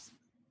 months.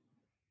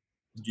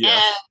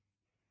 Yeah. And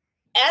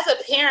as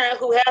a parent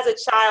who has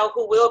a child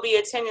who will be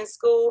attending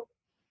school,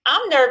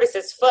 I'm nervous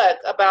as fuck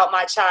about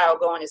my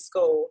child going to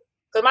school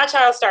because my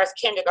child starts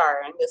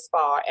kindergarten this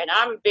fall, and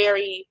I'm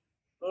very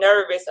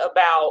nervous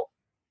about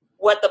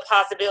what the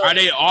possibilities are.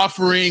 They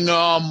offering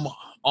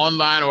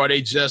online, or are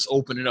they just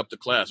opening up the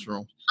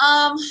classroom?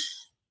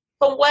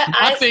 From what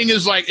my thing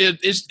is like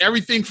it's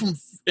everything from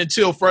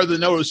until further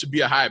notice should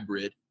be a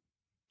hybrid.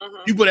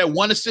 Mm-hmm. People that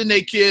want to send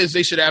their kids,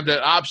 they should have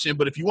that option.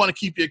 But if you want to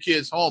keep your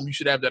kids home, you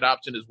should have that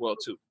option as well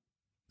too.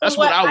 That's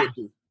what I would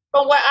do.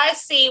 From what I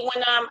see,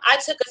 when I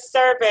took a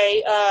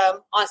survey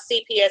on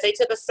CPS, they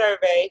took a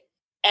survey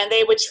and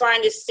they were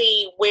trying to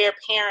see where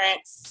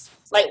parents.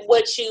 Like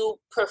what you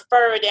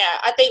prefer now.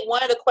 I think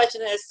one of the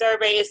questions in the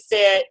survey is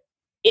said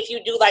if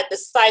you do like the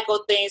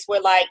cycle things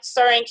where like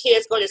certain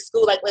kids go to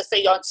school, like let's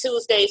say on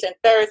Tuesdays and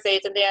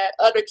Thursdays, and then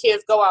other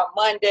kids go on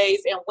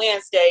Mondays and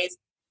Wednesdays,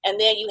 and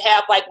then you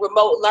have like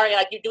remote learning,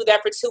 like you do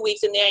that for 2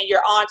 weeks, and then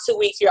you're on 2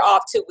 weeks, you're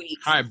off 2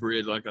 weeks.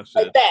 Hybrid, like I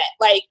said. Like that,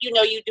 like you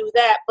do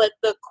that. But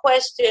the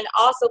question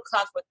also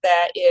comes with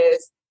that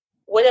is,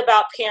 what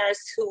about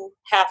parents who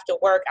have to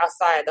work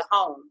outside of the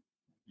home?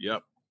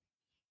 Yep.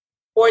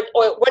 Or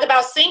what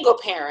about single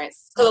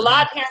parents? Because a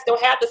lot of parents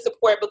don't have the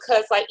support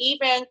because, like,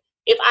 even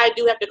if I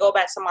do have to go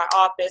back to my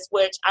office,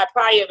 which I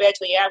probably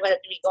eventually am going to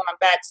be going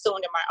back soon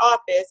in my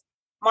office,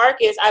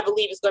 Marcus, I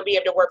believe, is going to be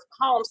able to work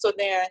from home. So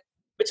then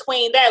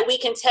between that, we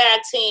can tag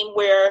team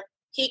where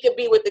he could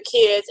be with the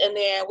kids, and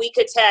then we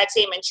could tag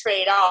team and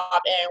trade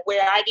off. And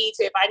where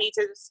if I need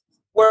to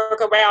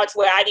work around to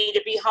where I need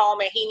to be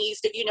home and he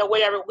needs to,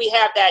 whatever, we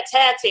have that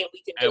tag team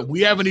we can do. And we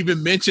haven't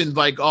even mentioned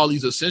like all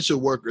these essential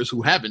workers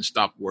who haven't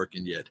stopped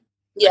working yet.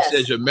 Yes.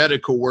 Says your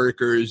medical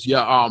workers,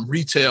 your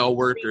retail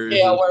workers,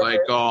 like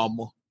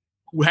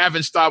who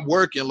haven't stopped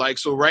working. Like,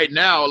 so right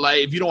now, like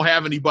if you don't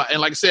have anybody, and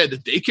like I said, the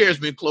daycare's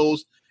been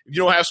closed. If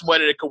you don't have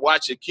somebody that can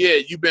watch your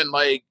kid,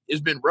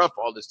 it's been rough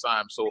all this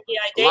time. So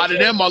a lot of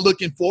them are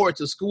looking forward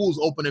to schools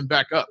opening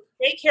back up.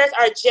 Daycares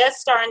are just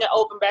starting to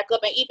open back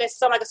up. And even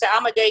some, like I said,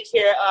 I'm a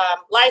daycare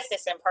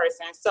licensing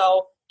person.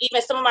 So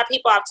even some of my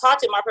people I've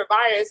talked to, my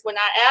providers, when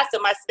I asked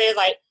them, they're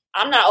like,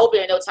 I'm not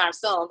opening no time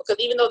soon. Because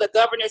even though the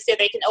governor said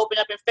they can open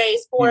up in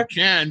phase 4. You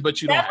can,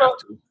 but you don't have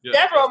to. Yeah.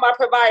 Several of my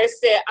providers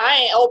said, I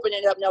ain't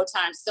opening up no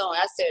time soon.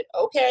 I said,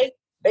 okay.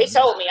 They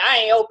told me I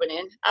ain't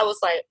opening. I was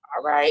like,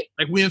 all right.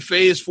 Like we in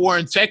phase 4,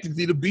 and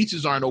technically the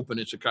beaches aren't open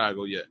in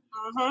Chicago yet.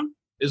 Mm-hmm.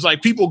 It's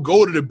like people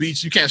go to the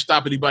beach. You can't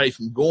stop anybody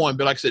from going.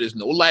 But like I said, there's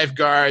no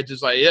lifeguards.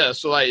 It's like, yeah.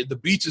 So like the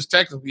beaches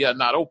technically are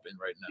not open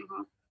right now.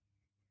 Mm-hmm.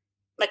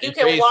 Like you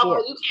can walk,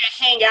 you can't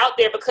hang out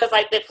there because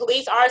like the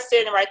police are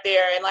sitting right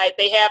there, and like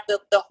they have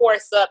the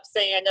horse up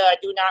saying,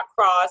 do not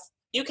cross.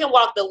 You can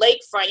walk the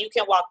lakefront, you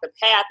can walk the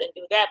path and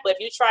do that. But if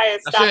you try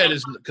to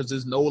stop, because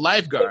there's no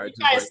lifeguards. If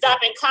you try to stop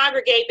and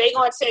congregate, they're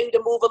going to tell you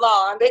to move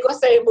along. They're going to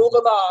say, move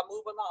along,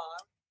 move along.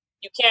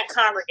 You can't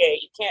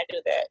congregate. You can't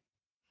do that.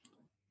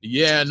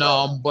 Yeah,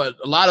 no, but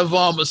a lot of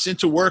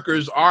essential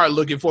workers are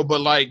looking for, but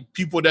like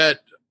people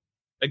that,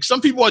 like some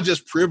people are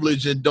just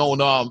privileged and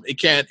don't it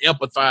can't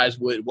empathize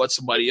with what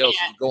somebody else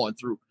is going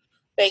through.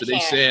 They're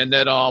saying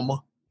that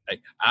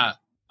like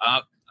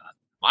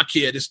my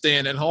kid is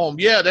staying at home.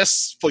 Yeah,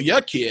 that's for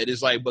your kid.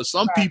 It's like, but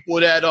some people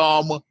that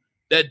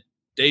that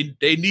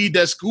they need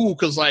that school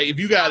because like if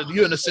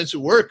you're an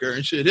essential worker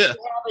and shit, yeah, you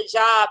have a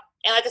job,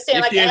 and like I said,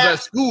 if like you're at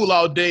school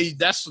all day,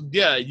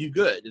 you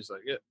good. It's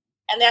like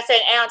and that's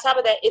it. And on top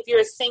of that, if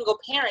you're a single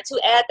parent,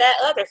 to add that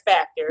other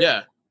factor,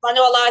 yeah, I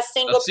know a lot of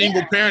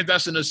single parent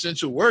that's an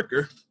essential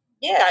worker.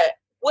 Yeah,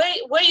 what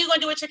are you gonna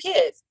do with your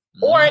kids?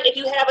 Or if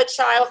you have a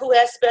child who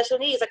has special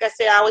needs, like I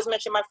said, I always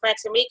mention my friend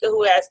Tamika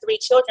who has 3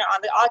 children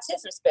on the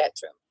autism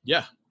spectrum.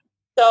 Yeah.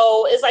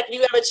 So it's like if you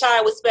have a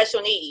child with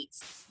special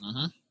needs,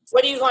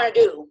 what are you going to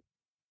do?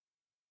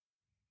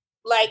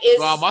 Like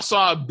I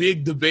saw a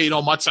big debate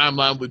on my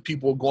timeline with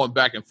people going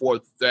back and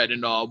forth with that,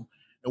 and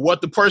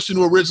what the person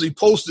who originally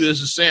posted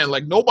is saying,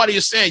 like nobody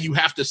is saying you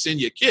have to send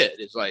your kid.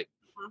 It's like,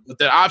 but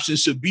that option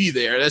should be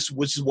there.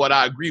 Which is what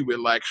I agree with.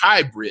 Like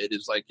hybrid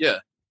is like, yeah.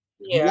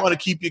 You want to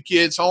keep your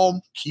kids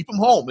home, keep them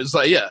home. It's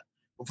like, yeah.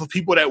 But for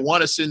people that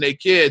want to send their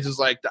kids, it's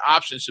like the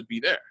option should be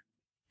there.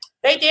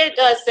 They did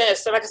send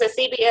so like I said,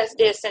 CBS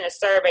did send a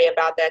survey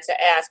about that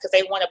to ask because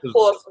they want to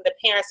pull from the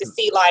parents to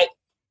see like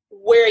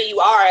where you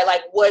are,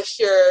 like what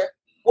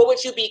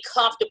would you be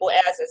comfortable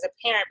as a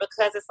parent?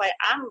 Because it's like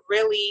I'm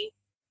really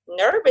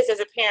nervous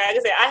as a parent.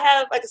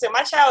 Like I said,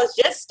 my child is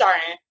just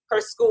starting her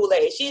school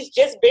age. She's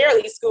just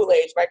barely school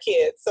age, my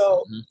kid.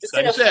 So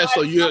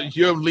so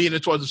you're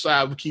leaning towards the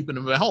side of keeping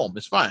them at home.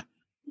 It's fine.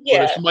 Yeah.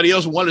 But if somebody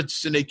else wanted to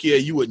send their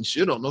kid, you wouldn't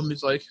shit on them.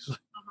 It's like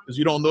because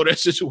you don't know their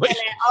situation.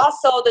 And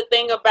also the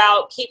thing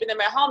about keeping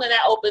them at home, then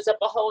that opens up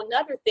a whole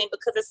nother thing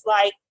because it's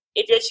like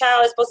if your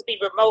child is supposed to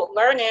be remote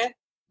learning,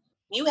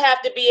 you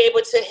have to be able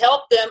to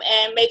help them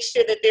and make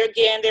sure that they're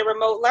getting their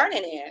remote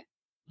learning in.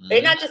 Mm-hmm.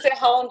 They're not just at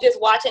home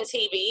just watching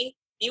TV.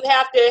 You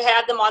have to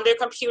have them on their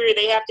computer.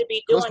 They have to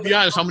be doing. Let's be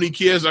honest. How many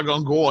kids are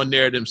gonna go on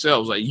there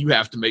themselves? Like you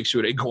have to make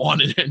sure they go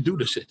on in there and do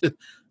the shit. You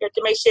have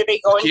to make sure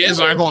they go. Kids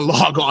aren't gonna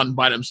log on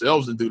by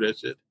themselves and do that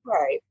shit.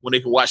 Right. When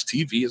they can watch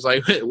TV, it's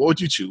like, hey, what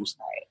would you choose?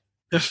 Right.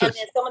 And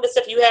then some of the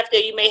stuff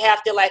you may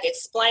have to like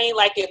explain,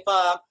 like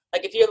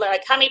if you're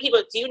like, how many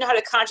people do you know how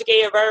to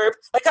conjugate a verb?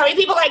 Like how many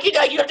people like you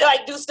have to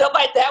like do stuff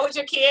like that with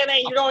your kid and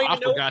you don't even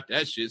know. I forgot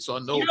that shit, so I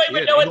know. You don't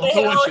even know what the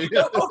hell.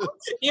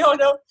 You don't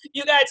know.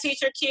 You gotta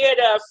teach your kid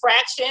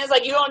fractions.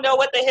 Like you don't know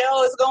what the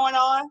hell is going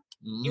on.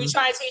 Mm-hmm. You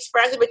try to teach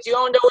fractions, but you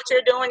don't know what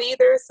you're doing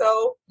either.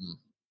 So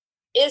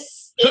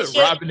it's just,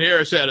 Robin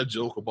Harris had a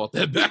joke about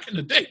that back in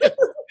the day.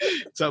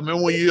 So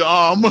remember when your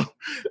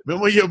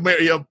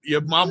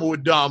mama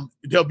would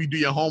help you do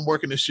your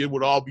homework and the shit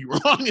would all be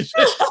wrong and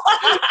shit.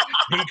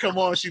 He come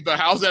on, she's like,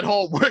 how's that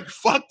homework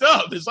fucked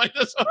up? It's like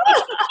this.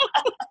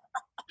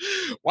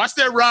 Watch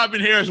that Robin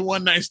Harris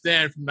one night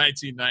stand from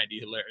 1990.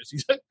 Hilarious.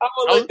 He's like,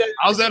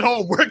 how's that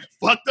homework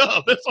fucked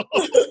up?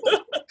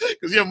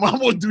 Because your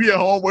mama would do your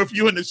homework for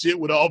you and the shit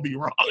would all be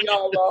wrong.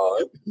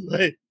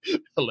 Like,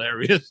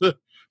 hilarious.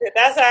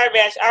 That's our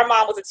advantage. Our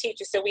mom was a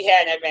teacher, so we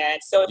had an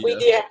advantage. So if we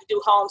did have to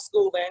do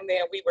homeschooling,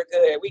 then we were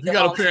good. You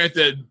got a parent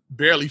that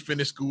barely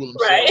finished school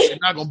themselves. Right. They're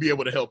not going to be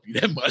able to help you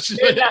that much.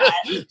 They're not.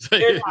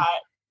 They're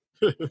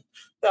not.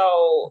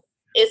 So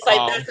it's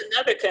like that's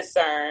another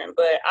concern,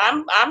 but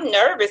I'm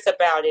nervous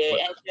about it.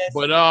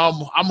 But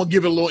I'm gonna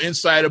give it a little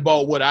insight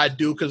about what I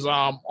do because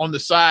on the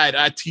side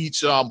I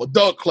teach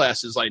adult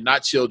classes, like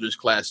not children's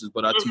classes,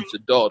 but I teach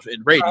adult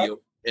in radio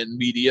and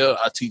media.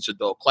 I teach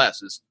adult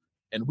classes.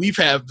 And we've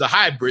have the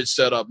hybrid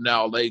set up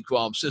now, like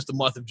since the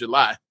month of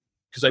July,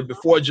 because like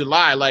before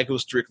July, like it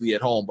was strictly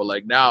at home, but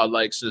like now,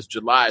 like since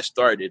July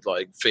started,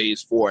 like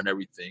phase 4 and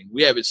everything,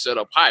 we have it set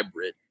up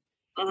hybrid.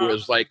 Where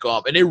it's like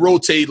and they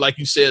rotate, like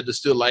you said, there's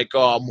still like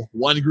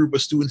one group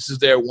of students is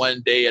there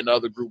one day,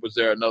 another group is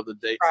there another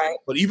day. Right.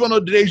 But even though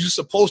the days you're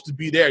supposed to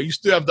be there, you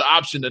still have the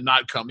option to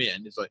not come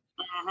in. It's like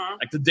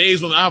like the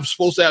days when I'm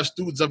supposed to have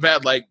students, I've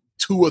had like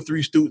 2 or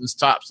 3 students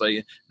tops.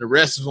 Like the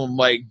rest of them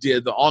like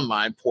did the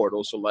online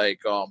portal. So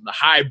like the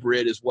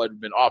hybrid is what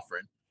we've been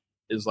offering.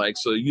 Is like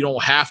so you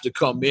don't have to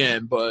come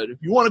in, but if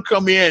you want to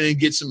come in and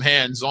get some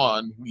hands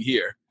on, we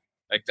here.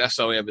 Like that's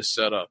how we have it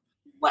set up.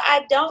 What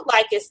I don't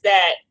like is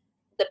that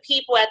the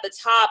people at the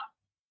top,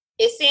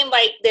 it seemed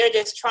like they're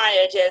just trying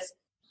to just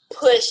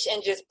push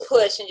and just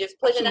push and just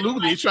push.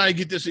 Absolutely, like, trying to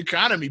get this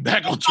economy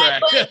back on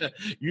track.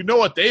 You know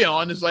what they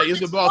on? It's like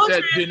it's about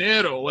that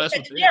dinero. That's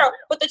what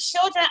but the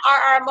children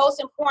are our most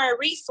important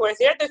resource.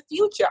 They're the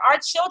future. Our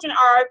children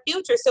are our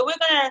future. So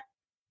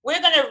we're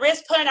gonna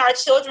risk putting our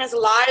children's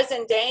lives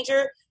in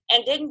danger.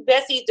 And didn't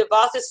Betsy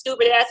DeVos's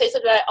stupid ass say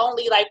something that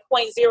only like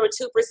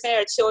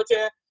 0.02% of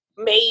children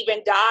may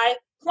even die?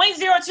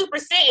 0.02%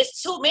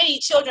 is too many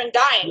children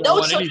dying.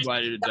 No children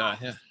anybody to die.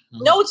 Yeah.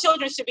 No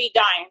children should be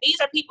dying. These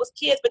are people's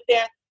kids. But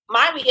then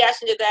my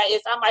reaction to that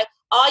is I'm like,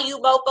 all you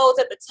mofos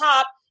at the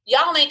top,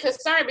 y'all ain't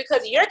concerned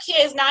because your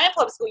kid's not in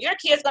public school. Your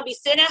kid's going to be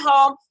sitting at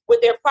home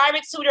with their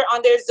private tutor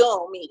on their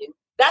Zoom meeting.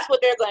 That's what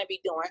they're going to be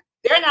doing.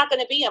 They're not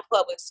going to be in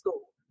public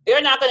school.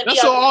 They're not going to be.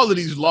 That's how all of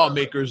these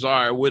lawmakers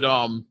are with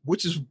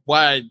which is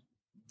why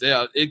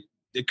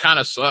it kind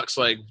of sucks.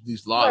 Like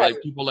these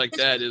like people like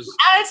that is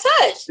out of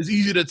touch. It's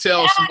easy to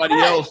tell somebody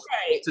else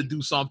to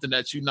do something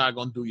that you're not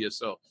going to do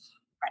yourself.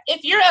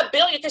 If you're a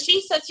billionaire, because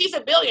she says she's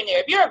a billionaire.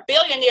 If you're a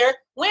billionaire,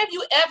 when have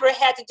you ever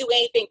had to do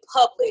anything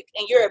public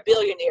and you're a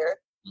billionaire?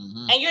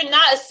 And you're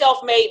not a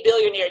self-made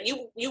billionaire.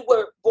 You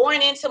were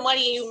born into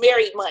money and you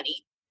married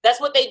money. That's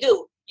what they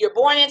do. You're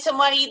born into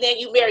money, then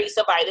you marry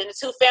somebody. Then the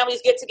two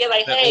families get together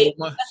like, hey,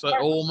 let's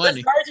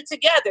merge it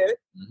together.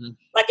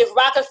 Like if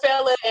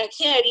Rockefeller and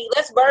Kennedy,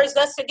 let's merge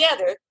us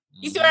together.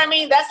 You see what I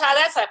mean? That's how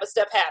that type of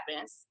stuff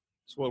happens.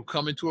 That's what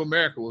Coming to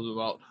America was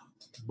about.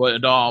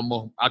 But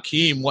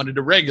Akeem wanted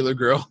the regular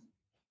girl.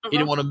 He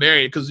didn't want to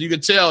marry it because you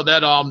could tell that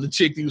the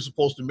chick he was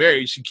supposed to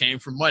marry, she came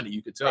from money.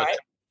 You could tell. Right.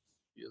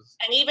 Yes.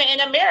 And even in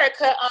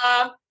America,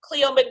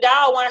 Cleo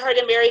McDowell wanted her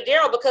to marry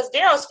Daryl because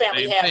Daryl's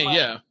family had money.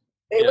 Yeah.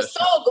 They were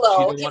Soul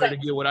Glow. She wanted to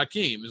get with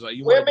Akeem. It's like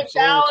we're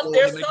McDowell's,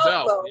 they're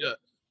Soul Glow. Yeah.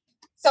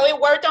 So it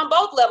worked on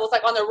both levels,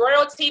 like on the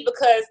royalty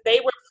because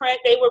they were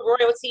they were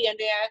royalty, and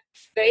then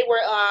they were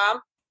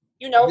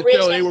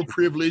rich. They were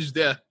privileged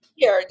there.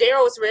 Yeah,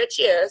 Daryl was rich.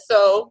 Yeah,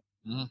 so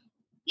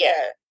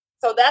yeah,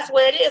 so that's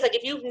what it is. Like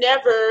if you've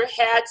never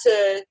had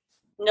to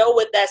know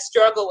what that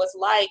struggle was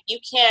like, you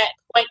can't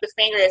point the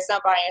finger at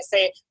somebody and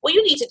say, well,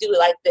 you need to do it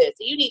like this,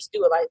 you need to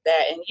do it like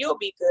that, and you'll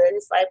be good.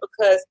 It's like,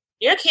 because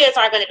your kids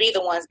aren't going to be the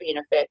ones being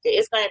affected.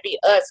 It's going to be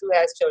us who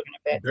has children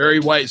affected. Barry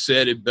White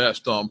said it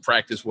best,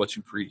 practice what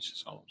you preach.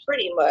 So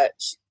pretty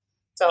much.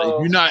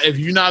 So if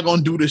you're not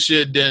going to do the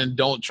shit, then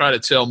don't try to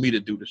tell me to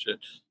do the shit.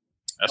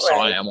 That's how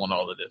I am on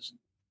all of this.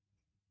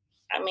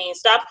 I mean,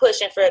 stop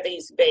pushing for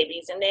these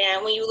babies. And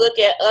then when you look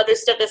at other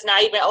stuff that's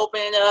not even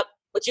opening up,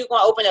 but you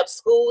want to open up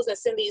schools and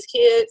send these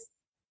kids,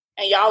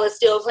 and y'all are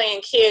still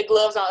playing kid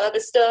gloves on other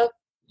stuff.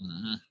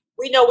 Mm-hmm.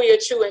 We know where your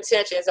true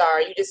intentions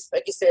are. You just,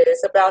 like you said,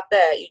 it's about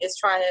that. You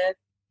try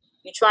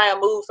and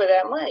move for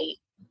that money.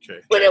 Okay.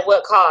 But at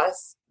what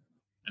cost?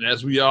 And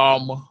as we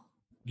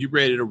get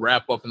ready to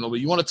wrap up in a little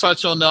bit, you want to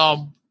touch on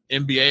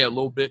NBA a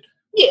little bit?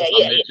 Yeah.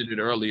 I mentioned it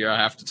earlier. I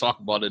have to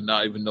talk about it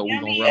now, even though we're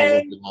gonna run a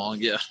little bit long.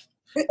 Yeah.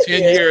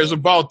 10 years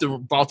about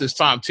this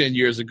time 10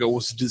 years ago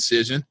was the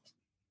decision.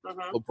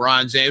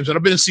 LeBron James, and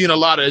I've been seeing a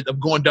lot of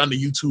going down the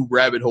YouTube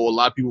rabbit hole. A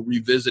lot of people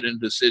revisiting the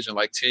decision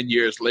like 10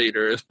 years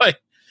later. It's like,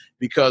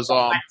 because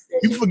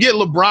you forget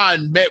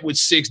LeBron met with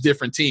 6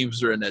 different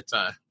teams during that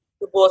time.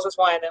 The Bulls was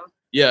one of them.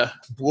 Yeah,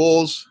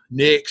 Bulls,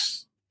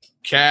 Knicks,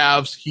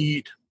 Cavs,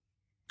 Heat,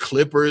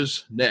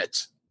 Clippers,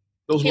 Nets.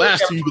 Those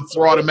last 2 you could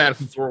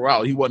automatically throw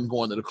out. He wasn't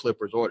going to the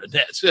Clippers or the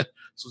Nets.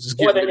 So just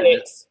get rid of the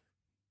Knicks.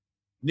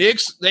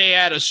 Knicks, they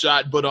had a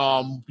shot, but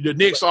the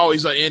Knicks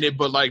always are in it,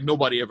 but like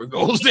nobody ever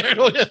goes there.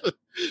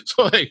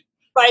 So like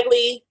Spike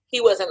Lee, he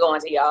wasn't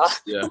going to y'all.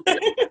 Yeah.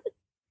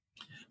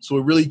 So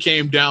it really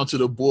came down to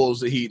the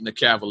Bulls, the Heat, and the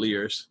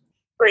Cavaliers.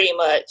 Pretty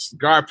much.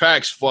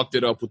 Garpax fucked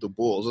it up with the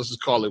Bulls. Let's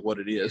just call it what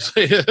it is.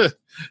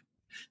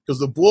 Because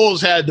the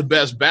Bulls had the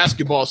best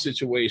basketball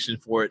situation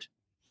for it.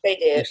 They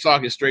did. We're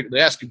talking straight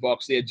basketball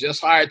because they had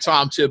just hired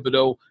Tom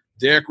Thibodeau.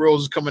 Derrick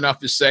Rose is coming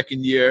off his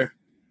second year.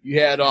 You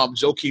had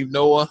Joakim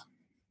Noah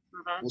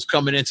was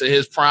coming into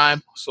his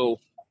prime. So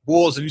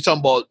Bulls, if you're talking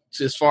about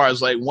as far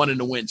as like wanting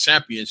to win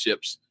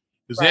championships,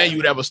 because then you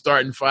would have a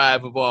starting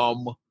 5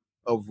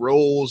 of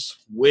Rose,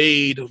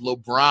 Wade,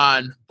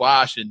 LeBron,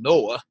 Bosh, and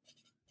Noah.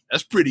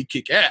 That's pretty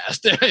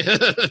kick-ass.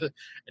 And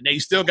they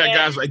still got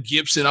guys like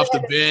Gibson off the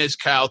bench,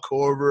 Kyle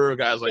Korver,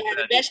 guys like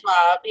that. The bench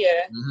mob,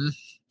 yeah.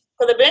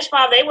 For the bench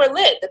mob, they were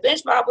lit. The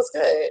bench mob was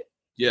good.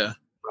 Yeah.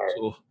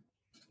 So,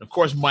 of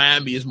course,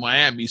 Miami is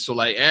Miami. So,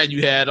 like, and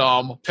you had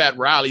Pat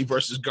Riley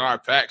versus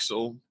Garpax.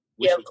 So,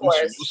 of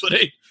course. So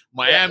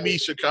Miami,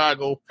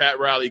 Chicago, Pat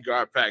Riley,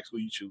 Garpax. Who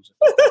you choosing?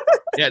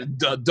 They had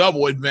a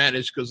double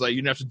advantage because, like, you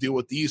didn't have to deal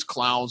with these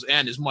clowns,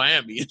 and it's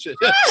Miami.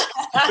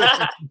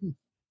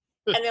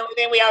 And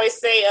then we always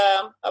say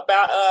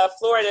about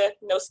Florida,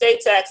 no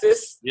state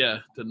taxes. Yeah,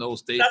 the no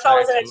state taxes. That's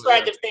always an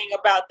attractive thing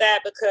about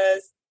that,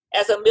 because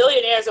as a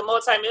millionaire, as a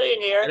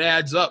multimillionaire, it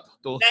adds up.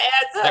 That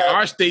adds up. Like,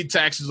 our state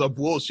taxes are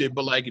bullshit,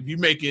 but like if you're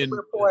making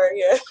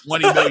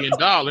 $20 million,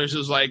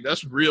 it's like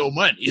that's real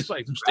money. It's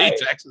like some state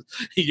taxes.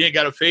 You ain't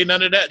got to pay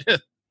none of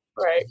that.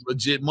 Right.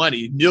 Legit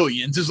money,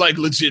 millions. It's like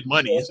legit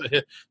money.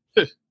 Yeah.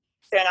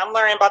 And I'm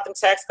learning about them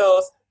tax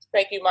codes.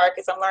 Thank you,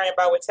 Marcus. I'm learning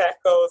about what tax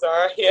codes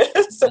are. Yeah.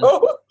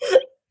 So,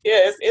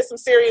 it's some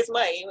serious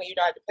money when you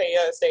don't have to pay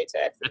state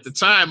taxes. At the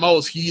time, I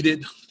was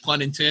heated,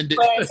 pun intended.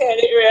 Pun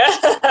intended,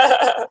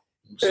 yeah.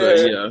 So,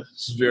 yeah,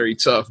 it's very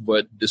tough.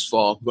 But this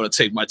fall, I'm going to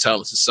take my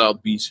talents to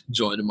South Beach,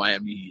 join the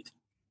Miami Heat.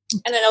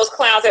 And then those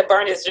clowns that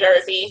burned his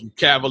jersey.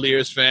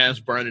 Cavaliers fans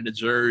burning the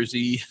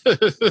jersey.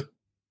 They're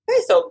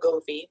so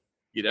goofy.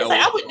 You know,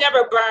 like, I would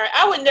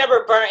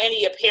never burn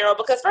any apparel,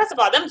 because first of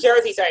all, them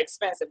jerseys are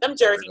expensive. Them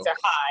jerseys are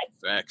high.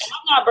 Facts.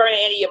 I'm not burning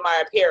any of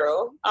my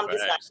apparel. I'm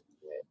just not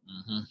doing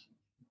it.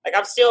 Like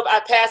I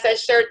passed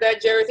that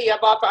jersey I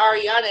bought for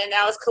Ariana, and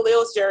now it's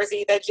Khalil's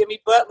jersey, that Jimmy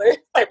Butler.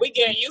 Like, we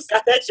getting used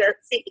to that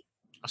jersey.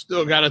 I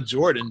still got a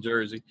Jordan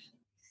jersey.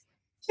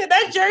 Yeah,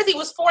 that jersey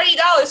was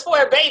 $40 for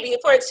a baby,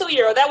 for a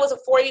 2-year-old. That was a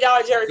 $40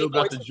 jersey. Still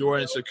got the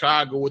Jordan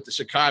Chicago with the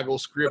Chicago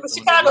script. With the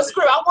Chicago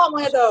script. I want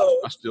one of those.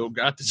 I still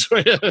got the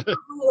Jordan.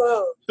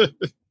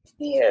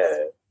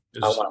 Yeah.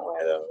 I want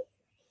one of those.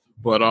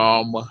 But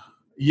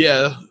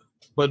yeah.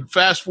 But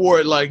fast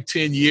forward like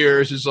 10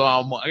 years is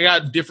I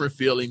got different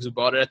feelings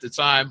about it. At the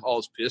time, I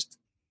was pissed.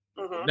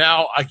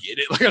 Now I get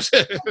it. Like I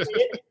said.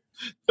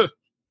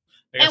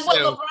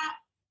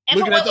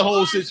 Looking at the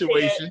whole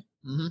situation.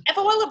 And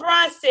for what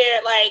LeBron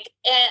said, like,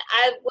 and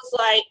I was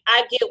like,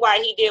 I get why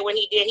he did what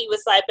he did. He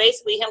was like,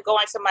 basically, him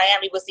going to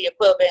Miami was the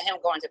equivalent of him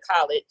going to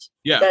college.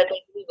 Yeah. That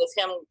basically was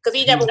him, because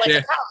he never went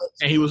to college.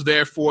 And he was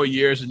there 4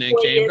 years and then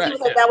came back. He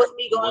was like, that was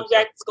me going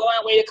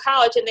away to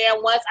college. And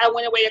then once I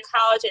went away to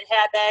college and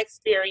had that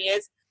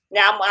experience,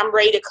 now I'm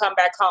ready to come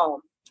back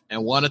home.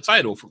 And won a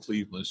title for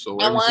Cleveland. So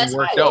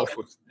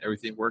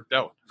everything worked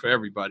out for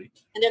everybody.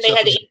 And then they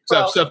had to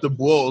except the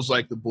Bulls.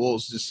 Like, the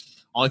Bulls just...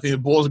 Only thing the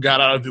Bulls got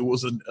out of it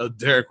was a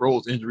Derrick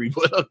Rose injury.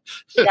 But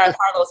you got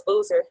Carlos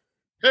Boozer.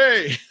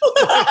 Hey.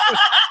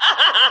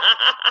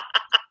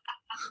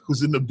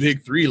 who's in the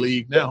Big 3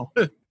 league now.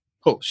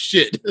 Oh,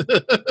 shit.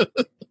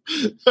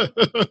 He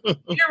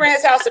ran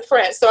his house of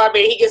Prince, so I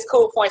mean, he gets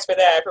cool points for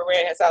that. For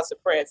running his house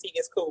of Prince, he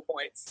gets cool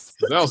points.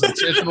 That was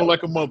intentional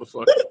like a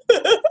motherfucker.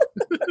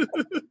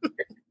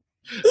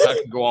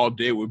 I can go all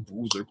day with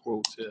Boozer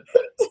quotes. Yeah.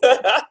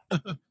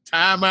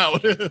 Time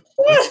out.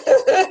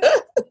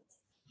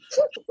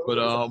 But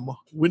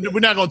we're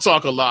not going to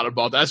talk a lot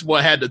about that. That's why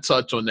I had to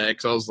touch on that,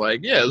 because I was like,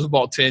 yeah, it was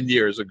about 10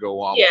 years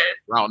ago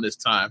around this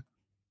time.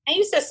 And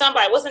you said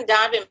somebody, wasn't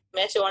Donovan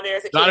Mitchell on there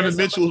as a kid? Donovan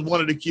Mitchell was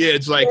one of the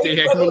kids. Like, they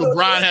had,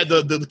 LeBron had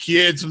the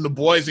kids from the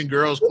Boys and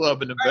Girls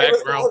Club in the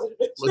background.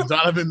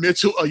 Donovan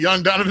Mitchell, a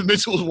young Donovan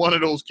Mitchell was one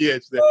of those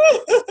kids. So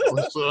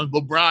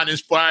LeBron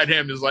inspired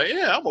him. It's like,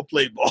 yeah, I'm going to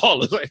play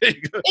ball. It's like,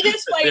 it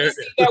is funny to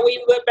see that when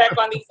you look back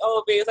on these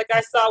old videos. Like,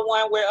 I saw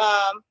one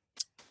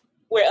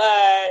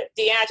where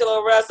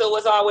D'Angelo Russell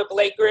was on with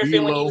Blake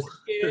Griffin when he was a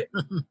kid.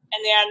 And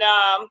then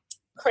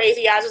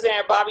Crazy Eyes was there,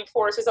 and Bobby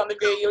Portis was on the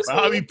video.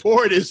 Bobby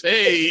Portis,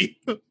 hey.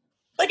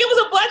 Like, it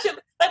was a bunch of,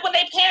 like, when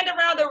they panned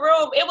around the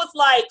room, it was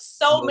like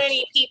so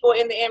many people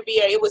in the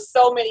NBA. It was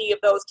so many of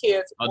those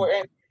kids who were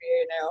in the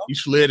NBA now. You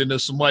slid into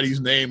somebody's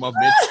name I've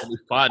mentioned on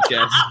this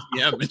podcast.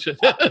 Yeah, mentioned.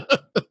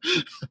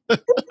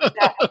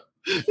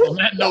 On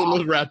that note,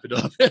 let's wrap it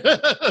up.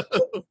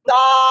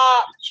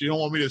 Stop. She don't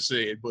want me to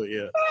say it, but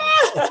yeah.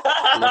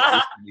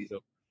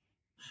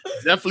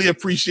 Definitely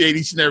appreciate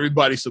each and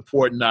everybody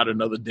supporting Not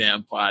Another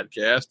Damn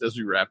Podcast as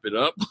we wrap it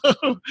up.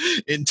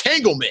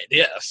 Entanglement,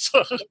 yes.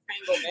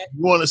 Entanglement.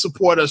 You want to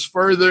support us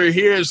further,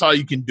 here's how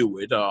you can do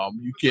it.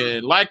 You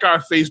can like our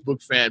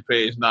Facebook fan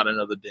page, Not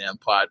Another Damn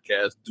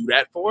Podcast. Do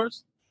that for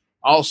us.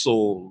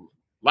 Also,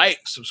 like,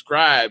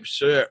 subscribe,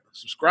 share,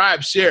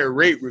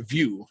 rate,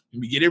 review. Let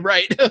me get it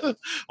right.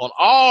 On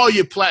all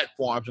your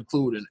platforms,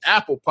 including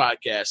Apple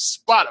Podcasts,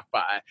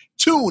 Spotify,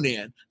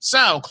 TuneIn,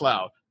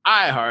 SoundCloud,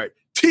 iHeart,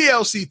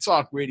 TLC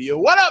Talk Radio.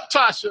 What up,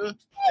 Tasha?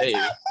 Hey,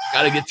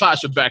 got to get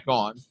Tasha back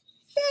on.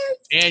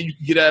 And you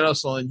can get at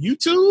us on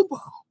YouTube.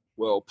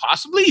 Well,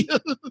 possibly.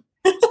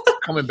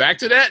 Coming back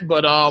to that.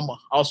 But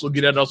also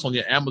get at us on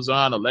your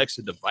Amazon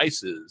Alexa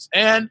devices.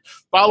 And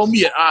follow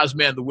me at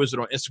Ozman the Wizard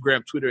on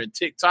Instagram, Twitter, and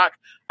TikTok.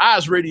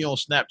 Oz Radio on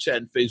Snapchat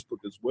and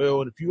Facebook as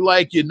well. And if you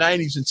like your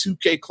 90s and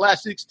 2K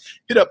classics,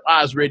 hit up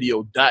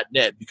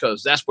ozradio.net,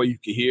 because that's where you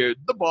can hear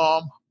the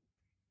bomb.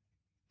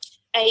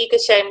 And you can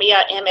check me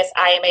out,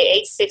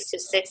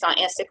 MSIMA8626 on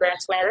Instagram,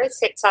 Twitter,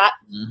 TikTok.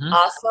 Mm-hmm.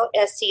 Also,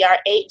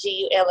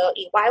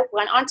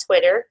 STR8GULLEY1 on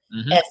Twitter.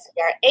 Mm-hmm.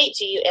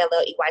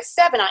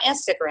 STR8GULLEY7 on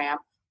Instagram.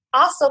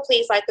 Also,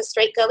 please like the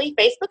Straight Gully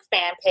Facebook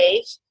fan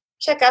page.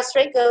 Check out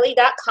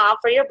straightgully.com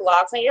for your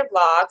blogs and your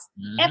vlogs.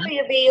 Mm-hmm. And for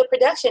your video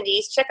production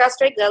needs, check out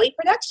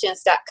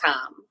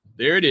straightgullyproductions.com.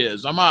 There it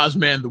is. I'm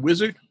Ozman the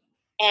Wizard.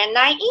 And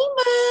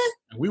Naima.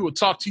 And we will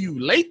talk to you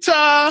later.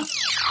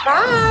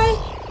 Bye.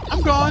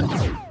 I'm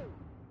gone.